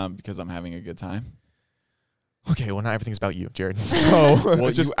 Because I'm having a good time. Okay, well, not everything's about you, Jared. So, Well,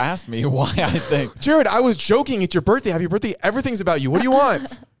 it's just you asked me why I think. Jared, I was joking. It's your birthday. Happy birthday. Everything's about you. What do you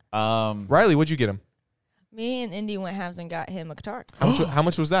want? Riley, what'd you get him? Me and Indy went halves and got him a guitar. How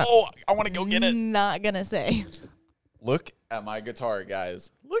much was that? Oh, I want to go get it. Not gonna say. Look at my guitar, guys.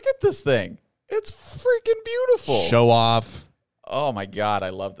 Look at this thing. It's freaking beautiful. Show off. Oh my God, I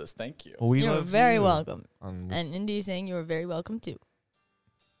love this. Thank you. Well, we You're love very you. welcome. Um, And Indy saying you were very welcome too.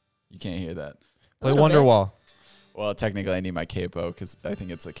 You can't hear that. Play little bit. Wonderwall. Well, technically, I need my capo because I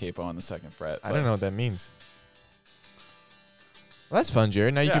think it's a capo on the second fret. I don't know what that means. Well, that's fun,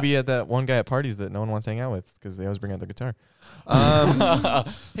 Jared. Now you Yeah. could be at that one guy at parties that no one wants to hang out with because they always bring out their guitar.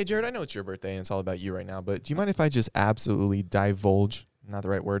 Hey, Jared, I know it's your birthday and it's all about you right now, but do you mind if I just absolutely divulge, not the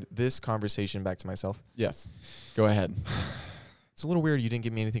right word, this conversation back to myself? Yes. Go ahead. It's a little weird you didn't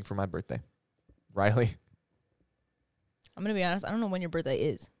give me anything for my birthday. Riley, I'm gonna be honest. I don't know when your birthday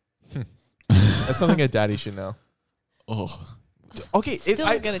is. that's something a daddy should know. Oh. Okay, Still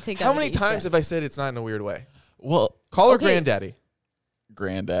gonna take that how with many a times step. have I said it's not in a weird way? Well, Call her Okay. granddaddy.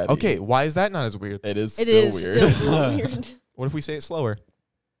 granddaddy. Okay, why is that not as weird? It is It still is weird. still weird. What if we say it slower?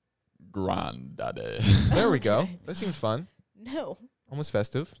 Granddaddy. There we go. Okay. That seemed fun. No. Almost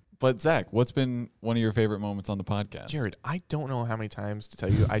festive. But Zach, what's been one of your favorite moments on the podcast? Jared, I don't know how many times to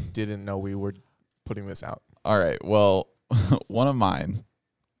tell you I didn't know we were putting this out. All right. Well, one of mine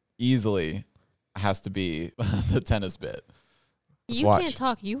easily has to be the tennis bit. Let's You watch. can't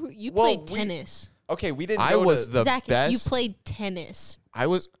talk. You Well, played we- tennis. Okay, we didn't. I was the Zach, best. you played tennis.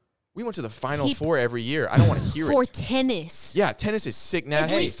 We went to the Final He- Four every year. I don't want to hear For it. tennis. Yeah, tennis is sick At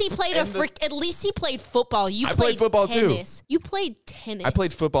nasty. least he played And At least he played football. You I played football too. tennis. You played tennis. I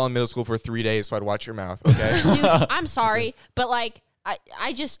played football in middle school for 3 days, so I'd watch your mouth. Okay, Dude, I'm sorry, but like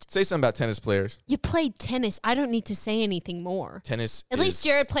I just say something about tennis players. you played tennis. I don't need to say anything more. Tennis. At least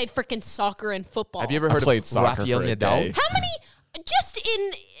Jared played freaking soccer and football. Have you ever I heard played of soccer Rafael for a Nadal? day. How many? Just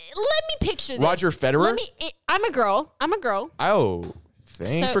in. Let me picture this. Roger Federer? I'm a girl. Oh,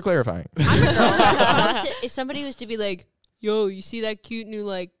 thanks So- for clarifying. I'm a girl. If somebody was to be like, "Yo, you see that cute new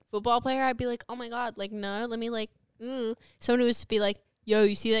like football player?" I'd be like, "Oh my god!" Like, no, let me like. Someone who was to be like, "Yo,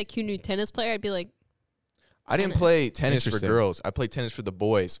 you see that cute new tennis player?" I'd be like, I didn't play tennis for Interesting. girls. I played tennis for the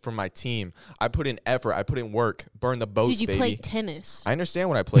boys, for my team. I put in effort. I put in work. Burn the boats, "Did you baby. play tennis?" I understand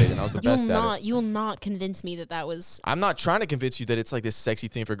what I played, and I was the best at it. You will not convince me that was. I'm not trying to convince you that it's like this sexy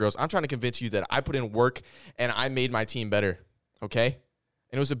thing for girls. I'm trying to convince you that I put in work and I made my team better. Okay?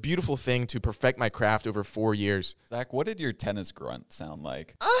 And it was a beautiful thing to perfect my craft over 4 years. Zach, what did your tennis grunt sound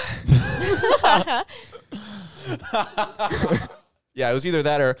like? Yeah, it was either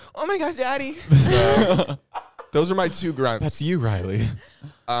that or, oh my God, daddy. So, those are my 2 grunts. That's you, Riley.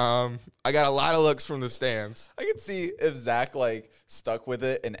 I got a lot of looks from the stands. I could see if Zach like stuck with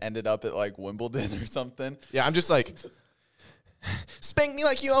it and ended up at like Wimbledon or something. Yeah, I'm just like, spank me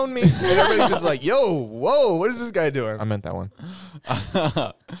like you own me. And everybody's just like, yo, whoa, what is this guy doing? I meant that one.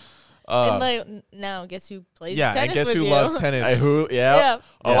 And like now, guess who plays Yeah, tennis and guess with who you? loves tennis? Who? Yeah. Yeah.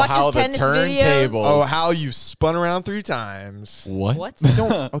 Oh, Watches how the tennis videos. turntables. Oh, how you spun around 3 times. What? What? I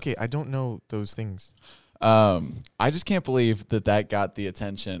don't. Okay, I don't know those things. I just can't believe that got the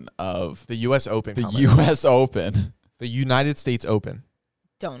attention of The U.S. Open. the comment. U.S. Open. The United States Open.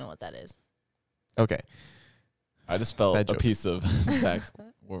 Don't know what that is. Okay, I just felt Bad a joke. piece of Zach's.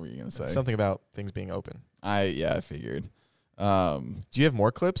 What were you gonna say? something about things being open. I figured. Do you have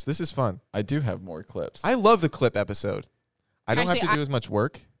more clips? This is fun. I do have more clips. I love the clip episode. I don't Actually, have to do as much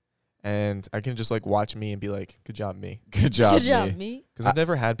work, and I can just like watch me and be like, "Good job, me." Good job. Good job, me. Because I've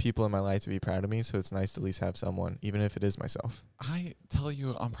never had people in my life to be proud of me, so it's nice to at least have someone, even if it is myself. I tell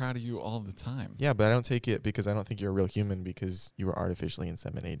you, I'm proud of you all the time. Yeah, but I don't take it because I don't think you're a real human because you were artificially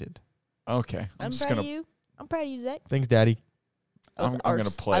inseminated. Okay, I'm just proud gonna. of you. I'm proud of you, Zach. Thanks, Daddy. I'm gonna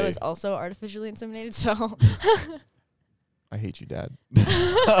play. I was also artificially inseminated, so I hate you, Dad.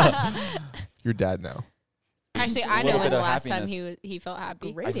 You're Dad now. Actually, A I know little when bit the of last time happiness. he felt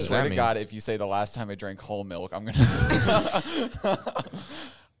happy. Great. I What does swear that to mean? God, if you say the last time I drank whole milk, I'm gonna.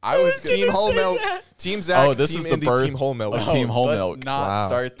 I was Team whole milk. Team Zach. Oh, this team is the Indy, birth- Team whole milk. Team whole let's milk. Not Wow.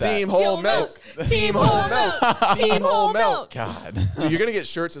 start that. Team whole milk. Team whole milk. Team whole milk. God. Dude, you're gonna get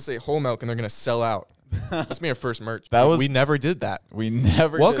shirts that say whole milk, and they're gonna sell out. That's me our first merch. That was- we never did that. We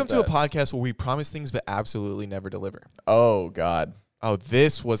never. Welcome did to a that. podcast where we promise things but absolutely never deliver. Oh God. Oh,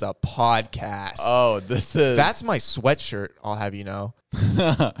 this was a podcast. Oh, this is. That's my sweatshirt. I'll have you know.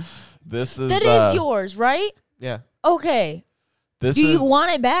 This is. that is yours, right? Yeah. Okay. This Do is. you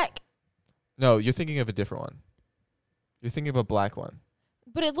want it back? No, you're thinking of a different one. You're thinking of a black one.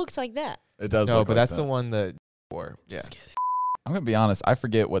 But it looks like that. It does. No, look but like that's that. the one that wore. Yeah. I'm gonna be honest. I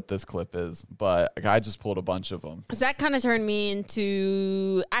forget what this clip is, but I just pulled a bunch of them. That kind of turned me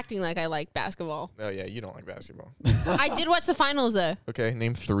into acting like I like basketball. Oh yeah, you don't like basketball. I did watch the finals though. Okay,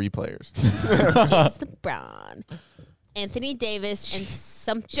 name 3 players. James LeBron, Anthony Davis, and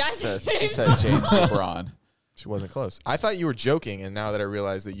some She said James LeBron. She wasn't close. I thought you were joking, and now that I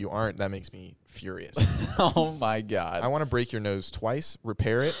realize that you aren't, that makes me furious. Oh my God. I want to break your nose twice,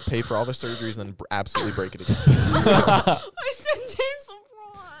 repair it, pay for all the surgeries, and then absolutely break it again. I said James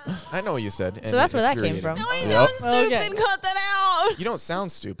LeBron. I know what you said. and So that's it where that came infuriated from. me. No, I Yep. sound stupid. Okay. Cut that out. You don't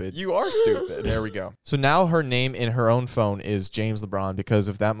sound stupid. You are stupid. There we go. So now her name in her own phone is James LeBron because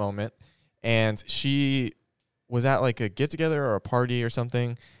of that moment. And she was at like a get together or a party or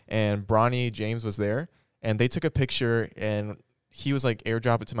something, and Bronny James was there, and they took a picture, and he was like,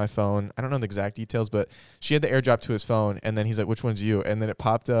 airdrop it to my phone. I don't know the exact details, but she had the airdrop to his phone, and then he's like, which one's you? And then it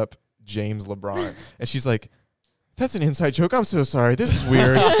popped up James LeBron. And she's like, that's an inside joke. I'm so sorry. This is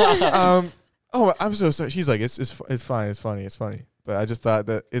weird. Oh, I'm so sorry. She's like, it's fine. It's funny. It's funny. But I just thought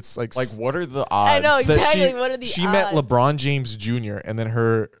that it's like Like, what are the odds? I know that exactly. What are the she odds? met LeBron James Jr. and then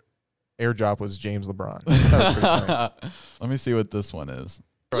her airdrop was James LeBron. That was pretty funny. Let me see what this one is.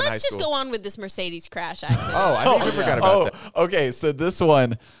 In high Let's just school. go on with this Mercedes crash accident. Oh, I think we forgot about that. Okay, so this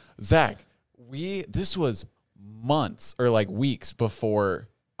one, Zach, this was months or like weeks before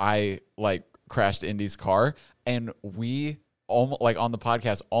I like crashed Indy's car, and we almost like on the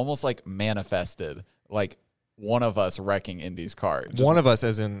podcast almost like manifested like one of us wrecking Indy's car. Just One of us,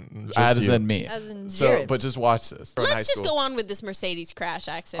 as in just as you. in me. As in So, Jared. but just watch this. in high Let's just school. go on with this Mercedes crash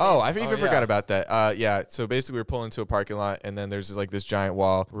accident. Oh, I even yeah. forgot about that. Yeah, so basically we were pulling into a parking lot, and then there's like this giant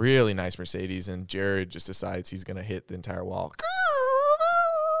wall, really nice Mercedes, and Jared just decides he's gonna hit the entire wall.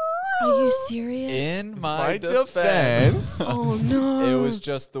 Are you serious? In My my defense. defense, Oh no. it was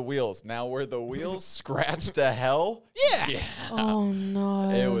just the wheels. Now were the wheels scratched to hell? Yeah. Oh no.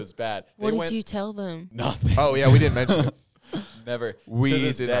 It was bad. They What did went you tell them? nothing. Oh yeah, we didn't mention it. Never. We to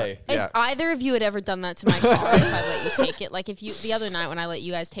this did day. not. Yeah. If either of you had ever done that to my car, if I let you take it, like if you the other night when I let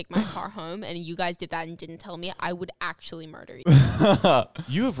you guys take my car home and you guys did that and didn't tell me, I would actually murder you.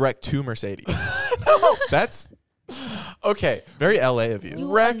 You have wrecked 2 Mercedes. That's Okay. very LA of you.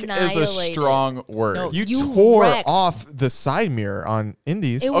 You Wreck is a annihilated. strong word. No, You You tore wrecked. off the side mirror on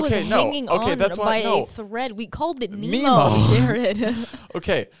Indies. It was Okay, no. hanging Okay, on that's why- by no. a thread. We called it Nemo. Nemo, Jared.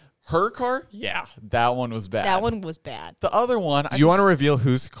 Okay. Her car? Yeah. That one was bad. That one was bad. The other one. Do you want to reveal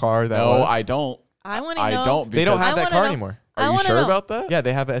whose car that No, was? I don't. I want to know. I don't. They don't because have I that wanna car know- anymore. I Are you wanna sure know. about that? Yeah,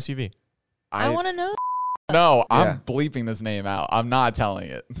 they have an SUV. I want to know. No, Yeah. I'm bleeping this name out. I'm not telling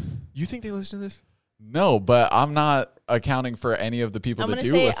it. You think they listen to this? No, but I'm not accounting for any of the people I'm that gonna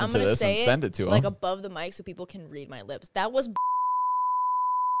do say listen I'm to gonna this and say send it to like them. above the mic so people can read my lips. That was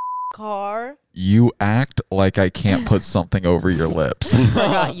car. You act like I can't put something over your lips. I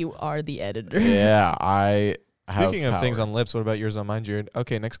forgot you are the editor. Yeah, I have Speaking of things power. on lips, what about yours on mine, Jared?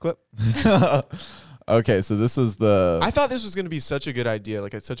 Okay, next clip. Okay, so this is the I thought this was going to be such a good idea,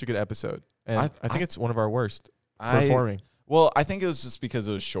 like such a good episode. And I think it's one of our worst performing. Well, I think it was just because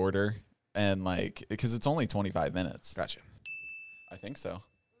it was shorter and like because it's only 25 minutes. Gotcha. I think so.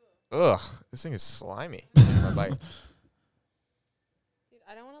 Ugh, this thing is slimy. Look at my bite. Dude,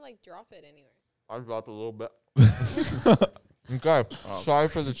 I don't want to like drop it anywhere. I dropped a little bit. Okay, sorry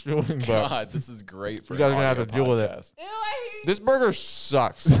for the chewing, but God, this is great for You guys an are gonna have audio to deal with it. podcast. Ew, I hate this burger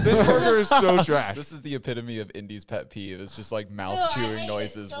sucks. This burger is so trash. This is the epitome of Indy's pet peeve. It's just like mouth Ew, I chewing hate it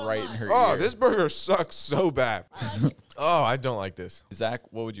noises so right in much. her Oh, ear. this burger sucks so bad. Oh, I don't like this. Zach,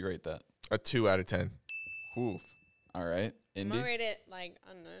 what would you rate that? A 2 out of 10. Oof. All right, I'm Indy. gonna rate it like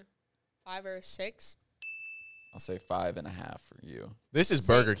I don't know, 5 or 6. I'll say 5.5 for you. This is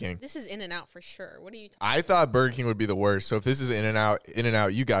Say- Burger King. This is In and Out for sure. What are you talking? I thought Burger King would be the worst. So if this is In-N-Out,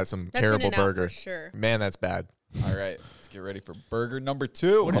 you got some That's terrible In-N-Out burger. for sure. Man, that's bad. All right, let's get ready for burger number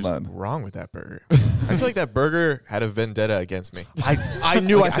 2. What is wrong with that burger? I feel like that burger had a vendetta against me. I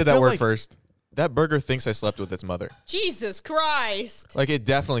knew I said that feel word like- first. That burger thinks I slept with its mother. Jesus Christ! Like it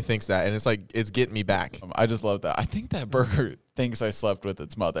definitely thinks that, and it's like it's getting me back. I just love that. I think that burger thinks I slept with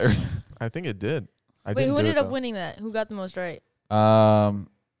its mother. I think it did. I Wait, didn't who do ended it, up though. winning that? Who got the most right?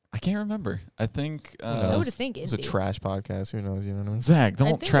 I can't remember. I think I knows? would think It's a Indy. trash podcast. Who knows? You know what I mean? Zach, don't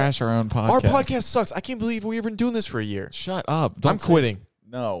think trash our own podcast. Our podcast sucks. I can't believe we've been doing this for a year. Shut up. I'm quitting.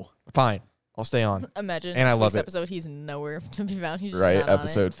 No. Fine. I'll stay on. Imagine. And I this love week's it. episode, he's nowhere to be found. He's just Right, not on it.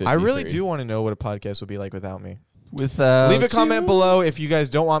 episode 53. I really do want to know what a podcast would be like without me. Without Leave a comment below if you guys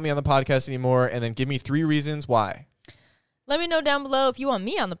don't want me on the podcast anymore, and then give me 3 reasons why. Let me know down below if you want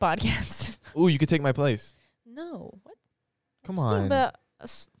me on the podcast. Ooh, you could take my place. No. What? Come Talking on. about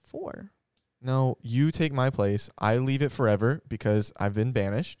us 4. No, you take my place. I leave it forever because I've been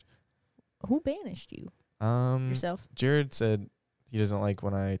banished. Who banished you? Yourself? Jared said he doesn't like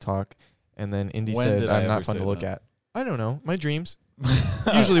when I talk, and then Indy When said did I I'm ever not fun say to look that? at. I don't know. My dreams.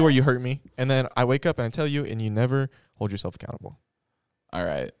 Usually where you hurt me, and then I wake up and I tell you, and you never hold yourself accountable. All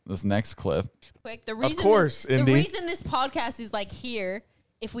right, this next clip. Quick, the reason course, the Indy. reason this podcast is like here,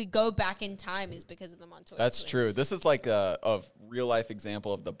 if we go back in time, is because of the Montoya. That's twins. true. This is like a real life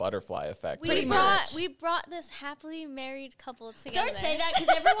example of the butterfly effect. Pretty right much. We brought this happily married couple together. Don't say that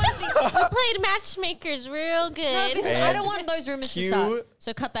because everyone thinks. We played matchmakers real No, good. because I don't want those rumors to Cue- stop.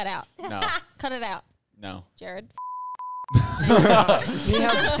 So cut that out. now. No, Cut it out, no. Jared.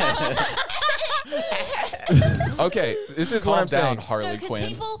 Okay, this is Calm what I'm down, saying. Harley No, because Quinn.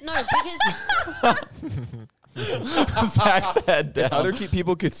 people. No, because Zach's head down. Other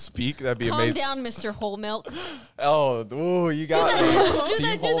people could speak. That'd be calm amazing. down, Mr. Whole Milk. Oh, ooh, you got me.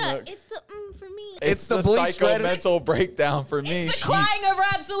 Team Holmberg. It's the for me. It's the bleach red. mental breakdown for me. The crying over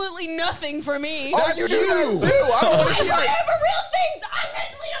absolutely nothing for me. That's you. I don't want to I hear cry it. over real things. I'm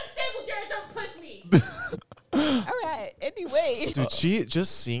mentally unstable, Jared. Don't push me. All right. Anyway. Dude, she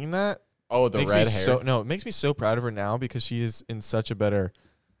just seeing that Oh, the makes red me hair. so it makes me so proud of her now because she is in such a better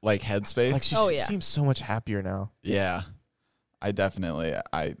Like headspace. like she Oh, yeah. seems so much happier now. Yeah, I agree I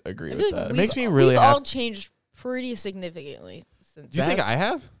with feel like that. It makes me really We've all happy. changed pretty significantly since. Do you think I That's-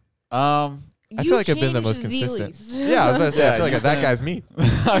 have? I You feel like I've been the most changed the consistent. least. Yeah, I was about to say. Yeah, I feel like you've that been- guy's me.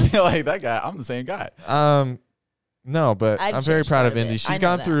 I feel like that guy. I'm the same guy. No, but I've I'm very changed proud quite of a bit. Indy. I She's know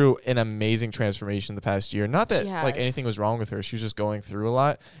gone that. through an amazing transformation the past year. Not that She like has. anything was wrong with her. She was just going through a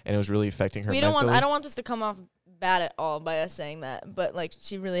lot, and it was really affecting her We don't mentally. want. I don't want this to come off bad at all by us saying that, but like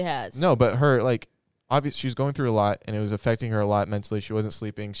she really has. No, but her like obviously she was going through a lot, and it was affecting her a lot mentally. She wasn't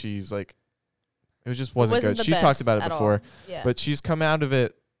sleeping. She's like, it just wasn't good. the She's talked best about it at all. before, Yeah. but she's come out of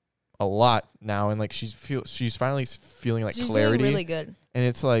it a lot now, and like she's finally feeling like she's clarity, doing really good. and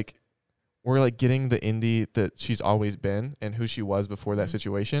it's like we're like getting the Indy that she's always been and who she was before that Mhm.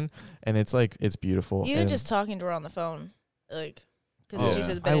 situation, and it's like it's beautiful. Even and just talking to her on the phone, like, because Oh, she's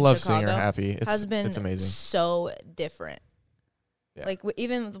yeah. just been I in love Chicago, seeing her happy. has been it's amazing. so different. Yeah. Like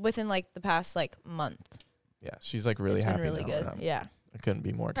even within like the past like month, Yeah, she's like really it's happy been really now, good. and Yeah, I couldn't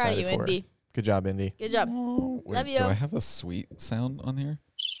be more proud of excited you, for Indy. her. Good job, Indy. Good job. Wait, Love you. Do I have a sweet sound on here?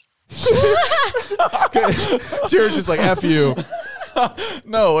 Jared's just like F you.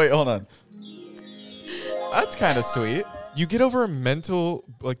 No, wait, hold on. That's kind of sweet. You get over a mental,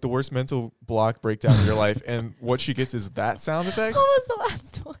 like the worst mental block breakdown in your life, and what she gets is that sound effect. What was the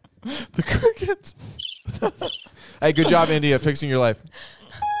last one? The crickets. Hey, good job, India, fixing your life.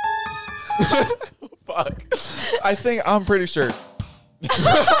 Fuck. I'm pretty sure.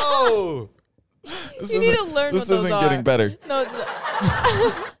 Oh! This You need to learn This what those isn't getting are. better. No, it's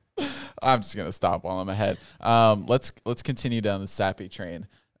not. I'm just gonna stop while I'm ahead. Let's continue down the sappy train.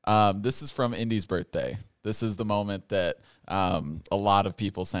 This is from Indy's birthday. This is the moment that a lot of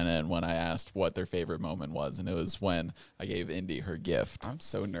people sent in when I asked what their favorite moment was, and it was when I gave Indy her gift. I'm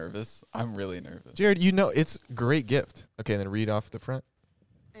so nervous. I'm really nervous. Jared, you know it's a great gift. Okay, then read off the front.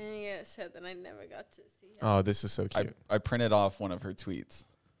 And yeah, said that I never got to see. Oh, this is so cute. I printed off one of her tweets.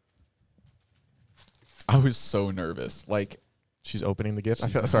 I was so nervous. Like, She's opening the gift. I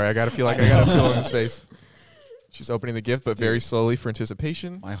gotta feel like I gotta fill in the space. She's opening the gift, but very slowly for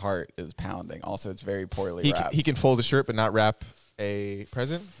anticipation. my heart is pounding. Also, it's very poorly He wrapped. can fold a shirt, but not wrap a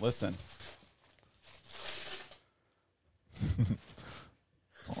present. Listen.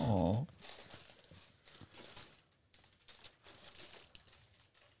 Oh.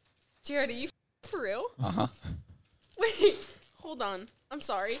 Jared, are you for real? Uh-huh. Wait, hold on. I'm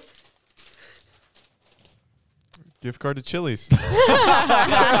sorry. Gift card to Chili's. Wait,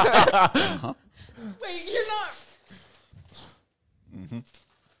 you're not. Mm-hmm.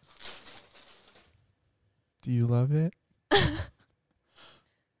 Do you love it? I'm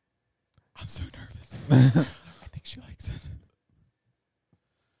so nervous. I think she likes it.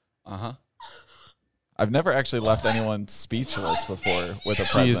 Uh-huh. I've never actually left anyone speechless before with a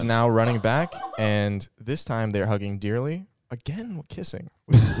She present. is now running back, and this time they're hugging dearly. Again, kissing.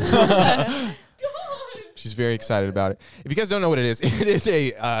 She's very excited about it. If you guys don't know what it is,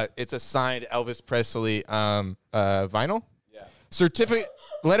 it's a signed Elvis Presley vinyl. Yeah. Certificate,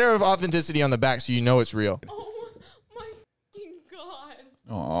 letter of authenticity on the back, so you know it's real. Oh my fucking god.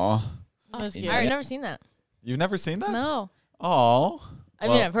 Aw. I've Yeah. never seen that. You've never seen that? No. Aw. I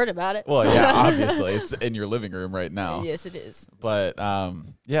mean, I've heard about it. Well, yeah, obviously. It's in your living room right now. Yes, it is. But,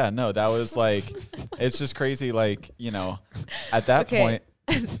 yeah, no, that was like, it's just crazy. Like, you know, at that Okay.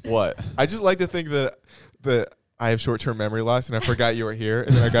 point, what? I just like to think that I have short-term memory loss, and I forgot you were here,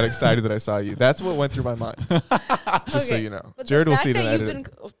 and then I got excited that I saw you. That's what went through my mind. Just so Okay, you know. but Jared the will fact see it in that the you've editor.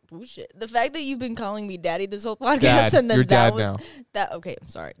 been bullshit. The fact that you've been calling me daddy this whole podcast, Dad. and then You're that dad was now. that. Okay, I'm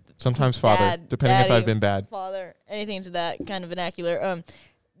sorry. Sometimes father, Dad, depending if daddy, I've been bad. father, anything to that kind of vernacular.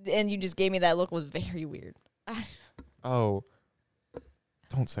 And you just gave me that look was very weird. Oh.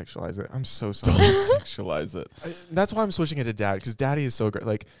 Don't sexualize it. I'm so sorry. Don't sexualize it. That's why I'm switching it to dad, because daddy is so great.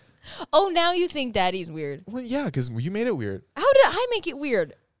 Like, Oh, now you think daddy's weird. well, yeah, because you made it weird. How did I make it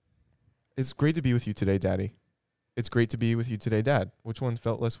weird? It's great to be with you today, daddy. It's great to be with you today, dad. Which one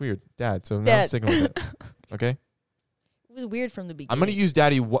felt less weird? Dad. So now I'm Dad. sticking with it. Okay? It was weird from the beginning. I'm going to use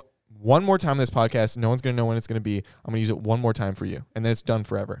daddy one more time in this podcast. No one's going to know when it's going to be. I'm going to use it one more time for you. And then it's done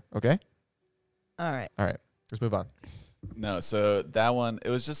forever. Okay? All right. All right. Let's move on. No, so that one, it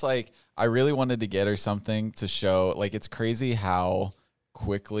was just like, I really wanted to get her something to show. Like, it's crazy how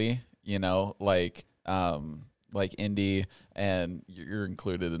quickly, you know, like Indy, and you're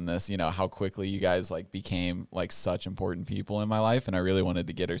included in this, you know, how quickly you guys like became like such important people in my life. And I really wanted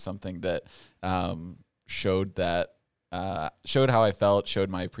to get her something that showed how I felt, showed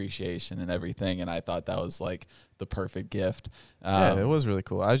my appreciation and everything. And I thought that was like the perfect gift. Yeah, it was really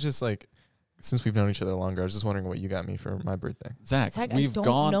cool. I was just like, since we've known each other longer, I was just wondering what you got me for my birthday. Zach, Zach, we've I don't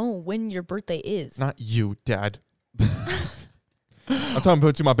gone. know when your birthday is. Not you, dad. I'm talking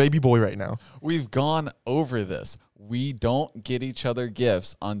about to my baby boy right now. We've gone over this. We don't get each other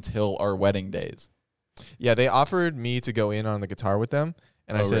gifts until our wedding days. Yeah, they offered me to go in on the guitar with them,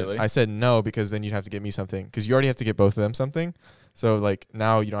 and Oh, really? I said no, because then you'd have to get me something, because you already have to get both of them something. So like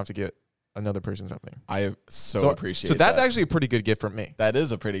now you don't have to get another person something. I so appreciate So that's that. actually a pretty good gift from me. That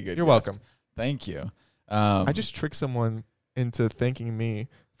is a pretty good You're gift. welcome. Thank you. I just tricked someone into thanking me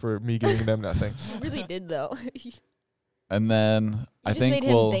for me giving them nothing. You really did though. You and then I just think made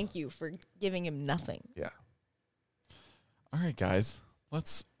him we'll. thank you for giving him nothing. Yeah. All right, guys.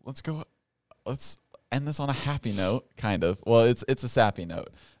 Let's go. Let's end this on a happy note, kind of. Well, it's a sappy note.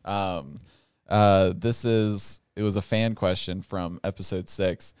 It was a fan question from episode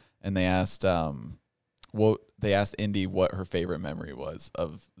 6, and they asked Indy what her favorite memory was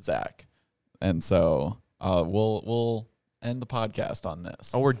of Zach, and so we'll end the podcast on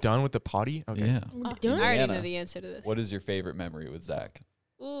this. Oh, we're done with the potty? Okay. Yeah. I Doing it? already Anna, know the answer to this. What is your favorite memory with Zach?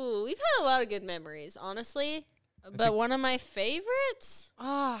 Ooh, we've had a lot of good memories, honestly. But one of my favorites?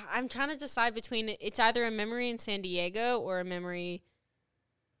 Oh, I'm trying to decide between it's either a memory in San Diego or a memory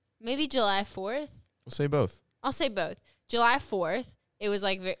maybe July 4th. We'll say both. I'll say both. July 4th, it was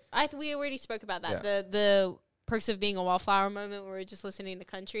like we already spoke about that. The perks of being a wallflower moment where we're just listening to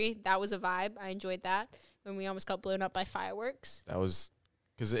country. That was a vibe. I enjoyed that when we almost got blown up by fireworks. That was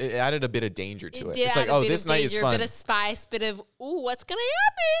because it added a bit of danger to it. Did It's add like, a oh, bit this of night danger, is fun. A bit of spice, bit of what's gonna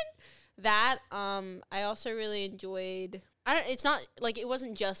happen? That I also really enjoyed. It's not like it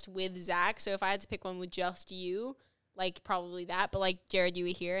wasn't just with Zach. So if I had to pick one with just you, like probably that. But like Jared, you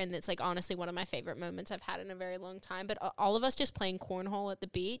were here, and it's like honestly one of my favorite moments I've had in a very long time. But all of us just playing cornhole at the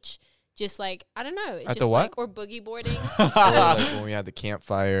beach, just like I don't know, At the what? or boogie boarding. Or like when we had the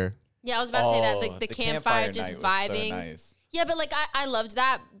campfire. Yeah, I was about to say that the campfire just night was so vibing. nice. Yeah, but like I loved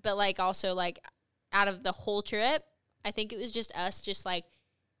that. But like also like out of the whole trip, I think it was just us, just like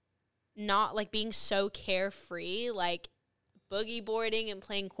not like being so carefree, like boogie boarding and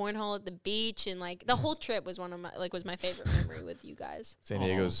playing cornhole at the beach, and like the whole trip was was my favorite memory with you guys. San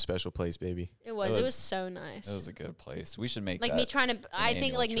Diego's a special place, baby. It was so nice. It was a good place. We should make like that me trying to. I think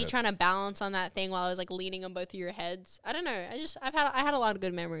annual like me trip. trying to balance on that thing while I was like leaning on both of your heads. I don't know. I had a lot of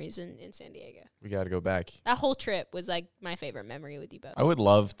good memories in San Diego. We got to go back. That whole trip was like my favorite memory with you both. I would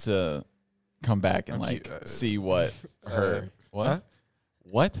love to come back and I'm like cute, see what her what huh?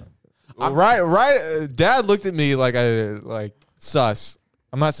 what Right. Dad looked at me like sus.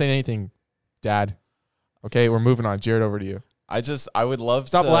 I'm not saying anything, Dad. Okay, we're moving on. Jared, over to you. I would love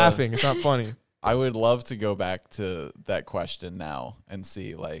Stop to laughing. It's not funny. I would love to go back to that question now and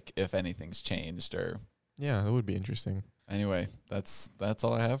see like if anything's changed or Yeah, that would be interesting. anyway, that's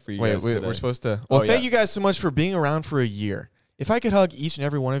all I have for you Wait, guys today. we're supposed to. Well, Oh, thank yeah. you guys so much for being around for a year. If I could hug each and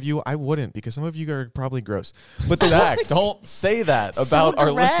every one of you, I wouldn't, because some of you are probably gross. But the Zach, don't say that about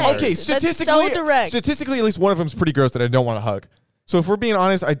our direct. listeners. okay, That's so statistically, direct. at least one of them is pretty gross that I don't want to hug. So if we're being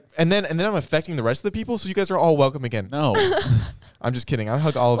honest, and then I'm affecting the rest of the people. So you guys are all welcome again. No. I'm just kidding. I'll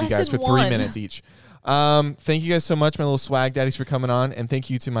hug all of you guys Lesson for 3 one. minutes each. Thank you guys so much, my little swag daddies, for coming on, and thank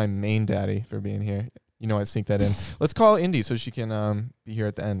you to my main daddy for being here. You know, I sneak that in. Let's call Indy so she can be here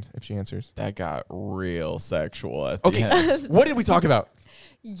at the end if she answers. That got real sexual at the Okay, end. what did we talk about?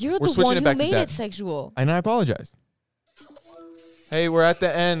 You're We're the switching one it who back to made Dad. it sexual. And I apologize. Hey, we're at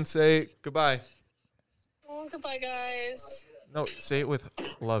the end. Say goodbye. Oh, goodbye, guys. No, say it with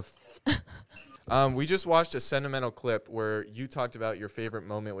love. We just watched a sentimental clip where you talked about your favorite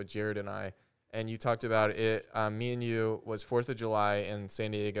moment with Jared and I, and you talked about it. Me and you was 4th of July in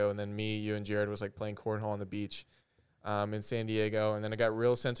San Diego, and then me, you, and Jared was like playing cornhole on the beach in San Diego, and then it got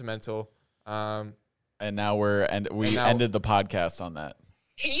real sentimental. And now we now- ended the podcast on that.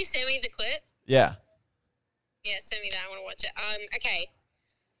 Can you send me the clip? Yeah. Yeah, send me that. I want to watch it. Okay.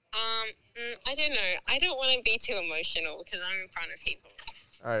 I don't know. I don't want to be too emotional because I'm in front of people.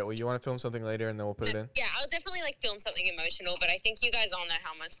 All right, well, you want to film something later, and then we'll put it in? Yeah, I'll definitely like film something emotional, but I think you guys all know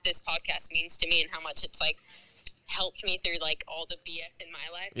how much this podcast means to me and how much it's like helped me through like all the BS in my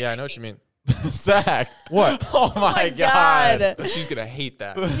life. Yeah, I know what you mean. Zach. What? Oh my God. She's going to hate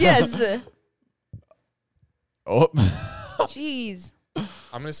that. Yes. Oh. Jeez.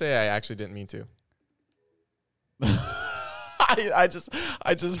 I'm going to say I actually didn't mean to. I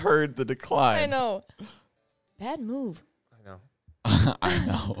just heard the decline. I know. Bad move. I know. I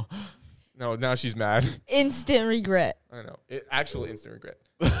know. No, now she's mad. Instant regret. I know. Actual instant regret.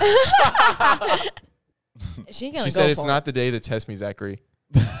 She ain't gonna She go said it's for not the day that test me, Zachary.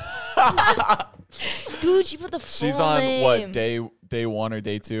 it. Dude, she put the full She's on name. what, day 1 or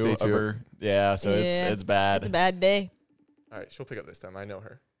day 2 Day of 2. her? Yeah, so Yeah. it's bad. It's a bad day. All right, she'll pick up this time. I know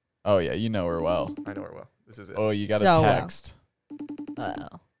her. Oh yeah, you know her well. I know her well. This is it. Oh, you got So a well. text.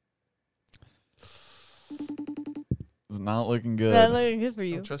 Uh-oh. It's not looking good. That looking good for Oh,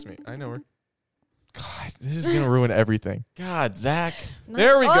 you. trust me. I know her. God, this is going to ruin everything. God, Zach.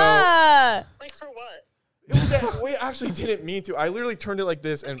 There we go. Ah! Like for what? We actually didn't mean to. I literally turned it like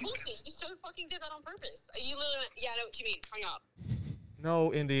this and Bullshit. You so fucking did that on purpose. You literally, yeah, I know what you mean. Hang up.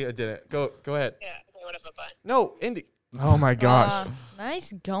 no, Indy, I didn't. Go ahead. Yeah, okay, whatever, bye. No, Indy. Oh my gosh.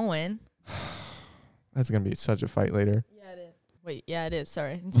 Nice going. That's going to be such a fight later. Yeah, it is. Wait, yeah, it is.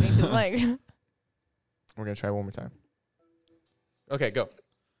 Sorry. Speak to the mic. We're going to try one more time. Okay, go.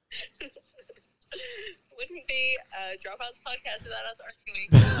 Wouldn't be a Dropouts podcast without us arguing.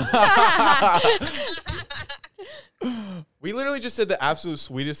 We literally just said the absolute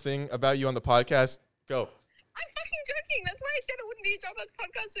sweetest thing about you on the podcast. Go. I'm fucking joking. That's why I said it wouldn't be a Dropouts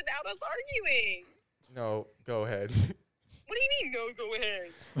podcast without us arguing. No, go ahead. What do you mean, no, go ahead?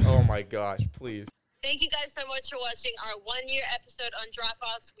 Oh my gosh, please. Thank you guys so much for watching our 1-year episode on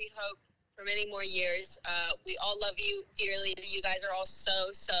Dropouts. We hope for many more years. We all love you dearly. You guys are all so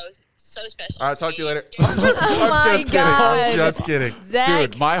so special. All right, talk to you later. You're- Oh my God. I'm just kidding. Zach,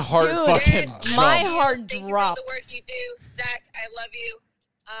 Dude, my heart dude, fucking my jumped. heart Thank dropped. you for all the work you do, Zach. I love you.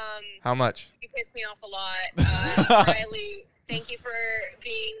 How much? You pissed me off a lot. Riley, thank you for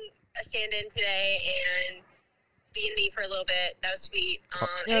being a stand-in today and being me for a little bit. That was sweet.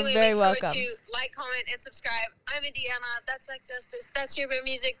 You're Anyway, very make sure welcome. to like, comment, and subscribe. I'm Indiana. That's Zach Justice. That's Jailbird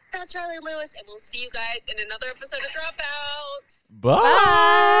Music. That's Riley Lewis. And we'll see you guys in another episode of Dropouts.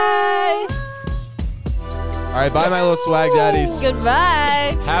 Bye. Bye. All right, bye, my little swag daddies.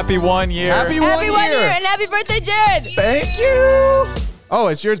 Goodbye. Happy 1 year. Happy Happy 1 1 year year. and happy birthday, Jared. Thank you. Oh,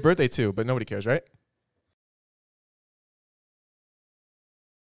 it's Jared's birthday too, but nobody cares, right?